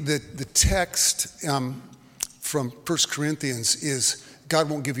 The text from 1 Corinthians is God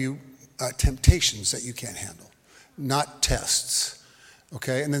won't give you temptations that you can't handle, not tests.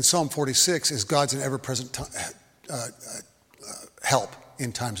 Okay? And then Psalm 46 is God's an ever-present help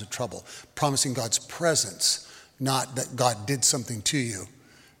in times of trouble, promising God's presence, not that God did something to you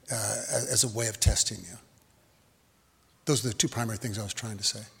as a way of testing you. Those are the two primary things I was trying to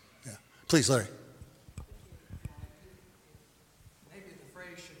say. Yeah. Please, Larry. Maybe the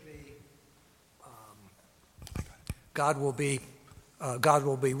phrase should be, God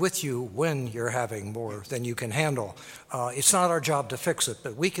will be with you when you're having more than you can handle. It's not our job to fix it,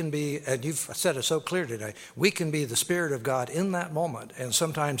 but we can be, and you've said it so clear today, we can be the Spirit of God in that moment, and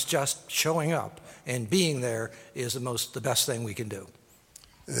sometimes just showing up and being there is the best thing we can do.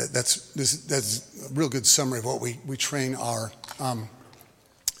 That's a real good summary of what we train our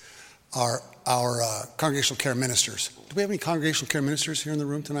congregational care ministers. Do we have any congregational care ministers here in the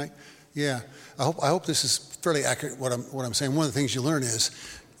room tonight? Yeah, I hope this is fairly accurate. What I'm saying. One of the things you learn is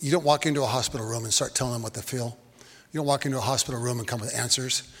you don't walk into a hospital room and start telling them what they feel. You don't walk into a hospital room and come with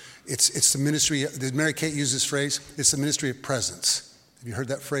answers. It's the ministry. Did Mary Kate use this phrase? It's the ministry of presence. Have you heard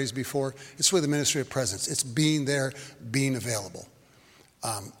that phrase before? It's really the ministry of presence. It's being there, being available.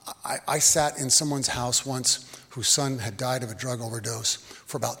 I sat in someone's house once whose son had died of a drug overdose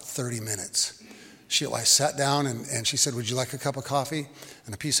for about 30 minutes. I sat down and she said, "Would you like a cup of coffee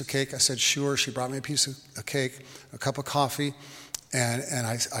and a piece of cake?" I said, "Sure." She brought me a piece of cake, a cup of coffee, and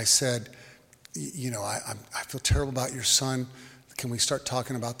I said, I feel terrible about your son. Can we start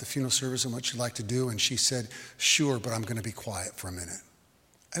talking about the funeral service and what you'd like to do? And she said, "Sure, but I'm going to be quiet for a minute."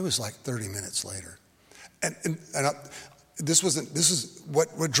 It was like 30 minutes later. This is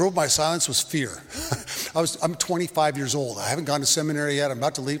what drove my silence was fear. I'm 25 years old. I haven't gone to seminary yet. I'm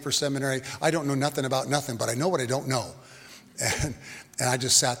about to leave for seminary. I don't know nothing about nothing, but I know what I don't know. And I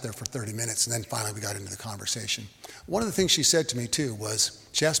just sat there for 30 minutes, and then finally we got into the conversation. One of the things she said to me, too, was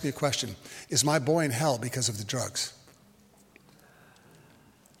she asked me a question: is my boy in hell because of the drugs?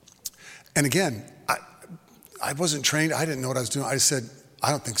 And again, I wasn't trained. I didn't know what I was doing. I just said,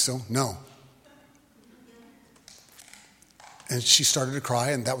 "I don't think so, no." And she started to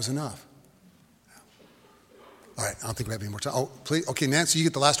cry, and that was enough. All right, I don't think we have any more time. Oh, please. Okay, Nancy, you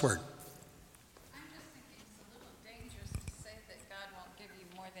get the last word. I'm just thinking it's a little dangerous to say that God won't give you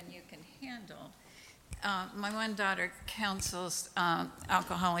more than you can handle. My one daughter counsels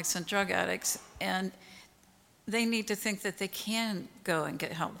alcoholics and drug addicts, and they need to think that they can go and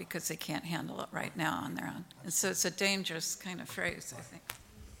get help because they can't handle it right now on their own. And so it's a dangerous kind of phrase, I think.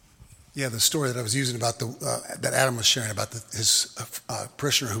 Yeah, the story that I was using about that Adam was sharing about his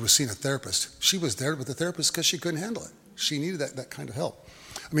parishioner who was seeing a therapist. She was there with the therapist because she couldn't handle it. She needed that kind of help.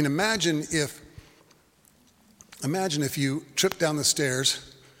 I mean, imagine if you tripped down the stairs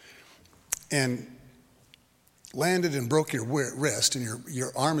and landed and broke your wrist, and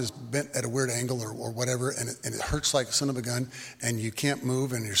your arm is bent at a weird angle or whatever, and it hurts like a son of a gun, and you can't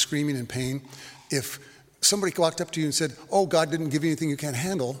move, and you're screaming in pain. If somebody walked up to you and said, "Oh, God didn't give you anything you can't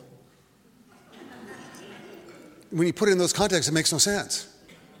handle," when you put it in those contexts, it makes no sense.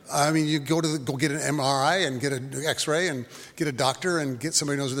 I mean, you go get an MRI and get an X-ray and get a doctor and get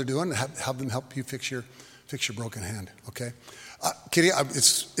somebody who knows what they're doing and have them help you fix your broken hand. Okay, Kitty,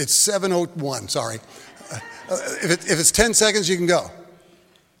 it's 7:01. Sorry. If it's 10 seconds, you can go.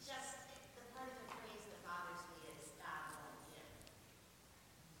 Just the part of the phrase that bothers me is God won't give.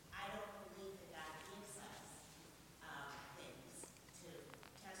 I don't believe that God gives us things to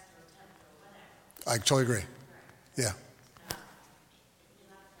test or tempt or whatever. I totally agree. Yeah.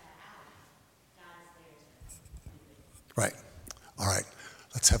 Right. All right.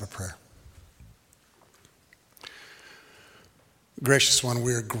 Let's have a prayer. Gracious one,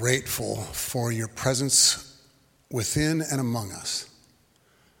 we are grateful for your presence within and among us.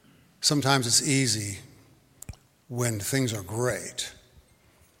 Sometimes it's easy when things are great,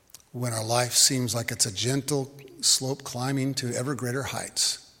 when our life seems like it's a gentle slope climbing to ever greater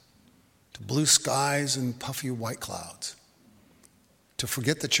heights, to blue skies and puffy white clouds, to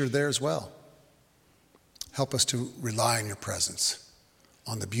forget that you're there as well. Help us to rely on your presence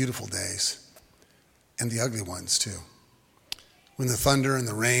on the beautiful days and the ugly ones too. When the thunder and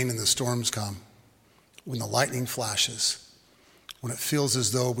the rain and the storms come, when the lightning flashes, when it feels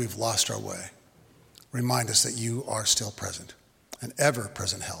as though we've lost our way, remind us that you are still present, an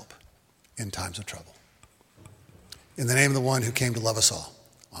ever-present help in times of trouble. In the name of the one who came to love us all,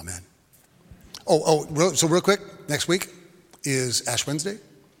 amen. So real quick, next week is Ash Wednesday.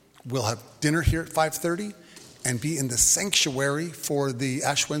 We'll have dinner here at 5:30 and be in the sanctuary for the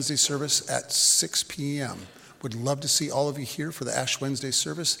Ash Wednesday service at 6 p.m. Would love to see all of you here for the Ash Wednesday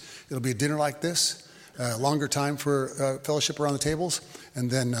service. It'll be a dinner like this, a longer time for fellowship around the tables, and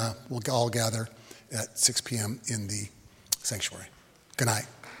then we'll all gather at 6 p.m. in the sanctuary. Good night.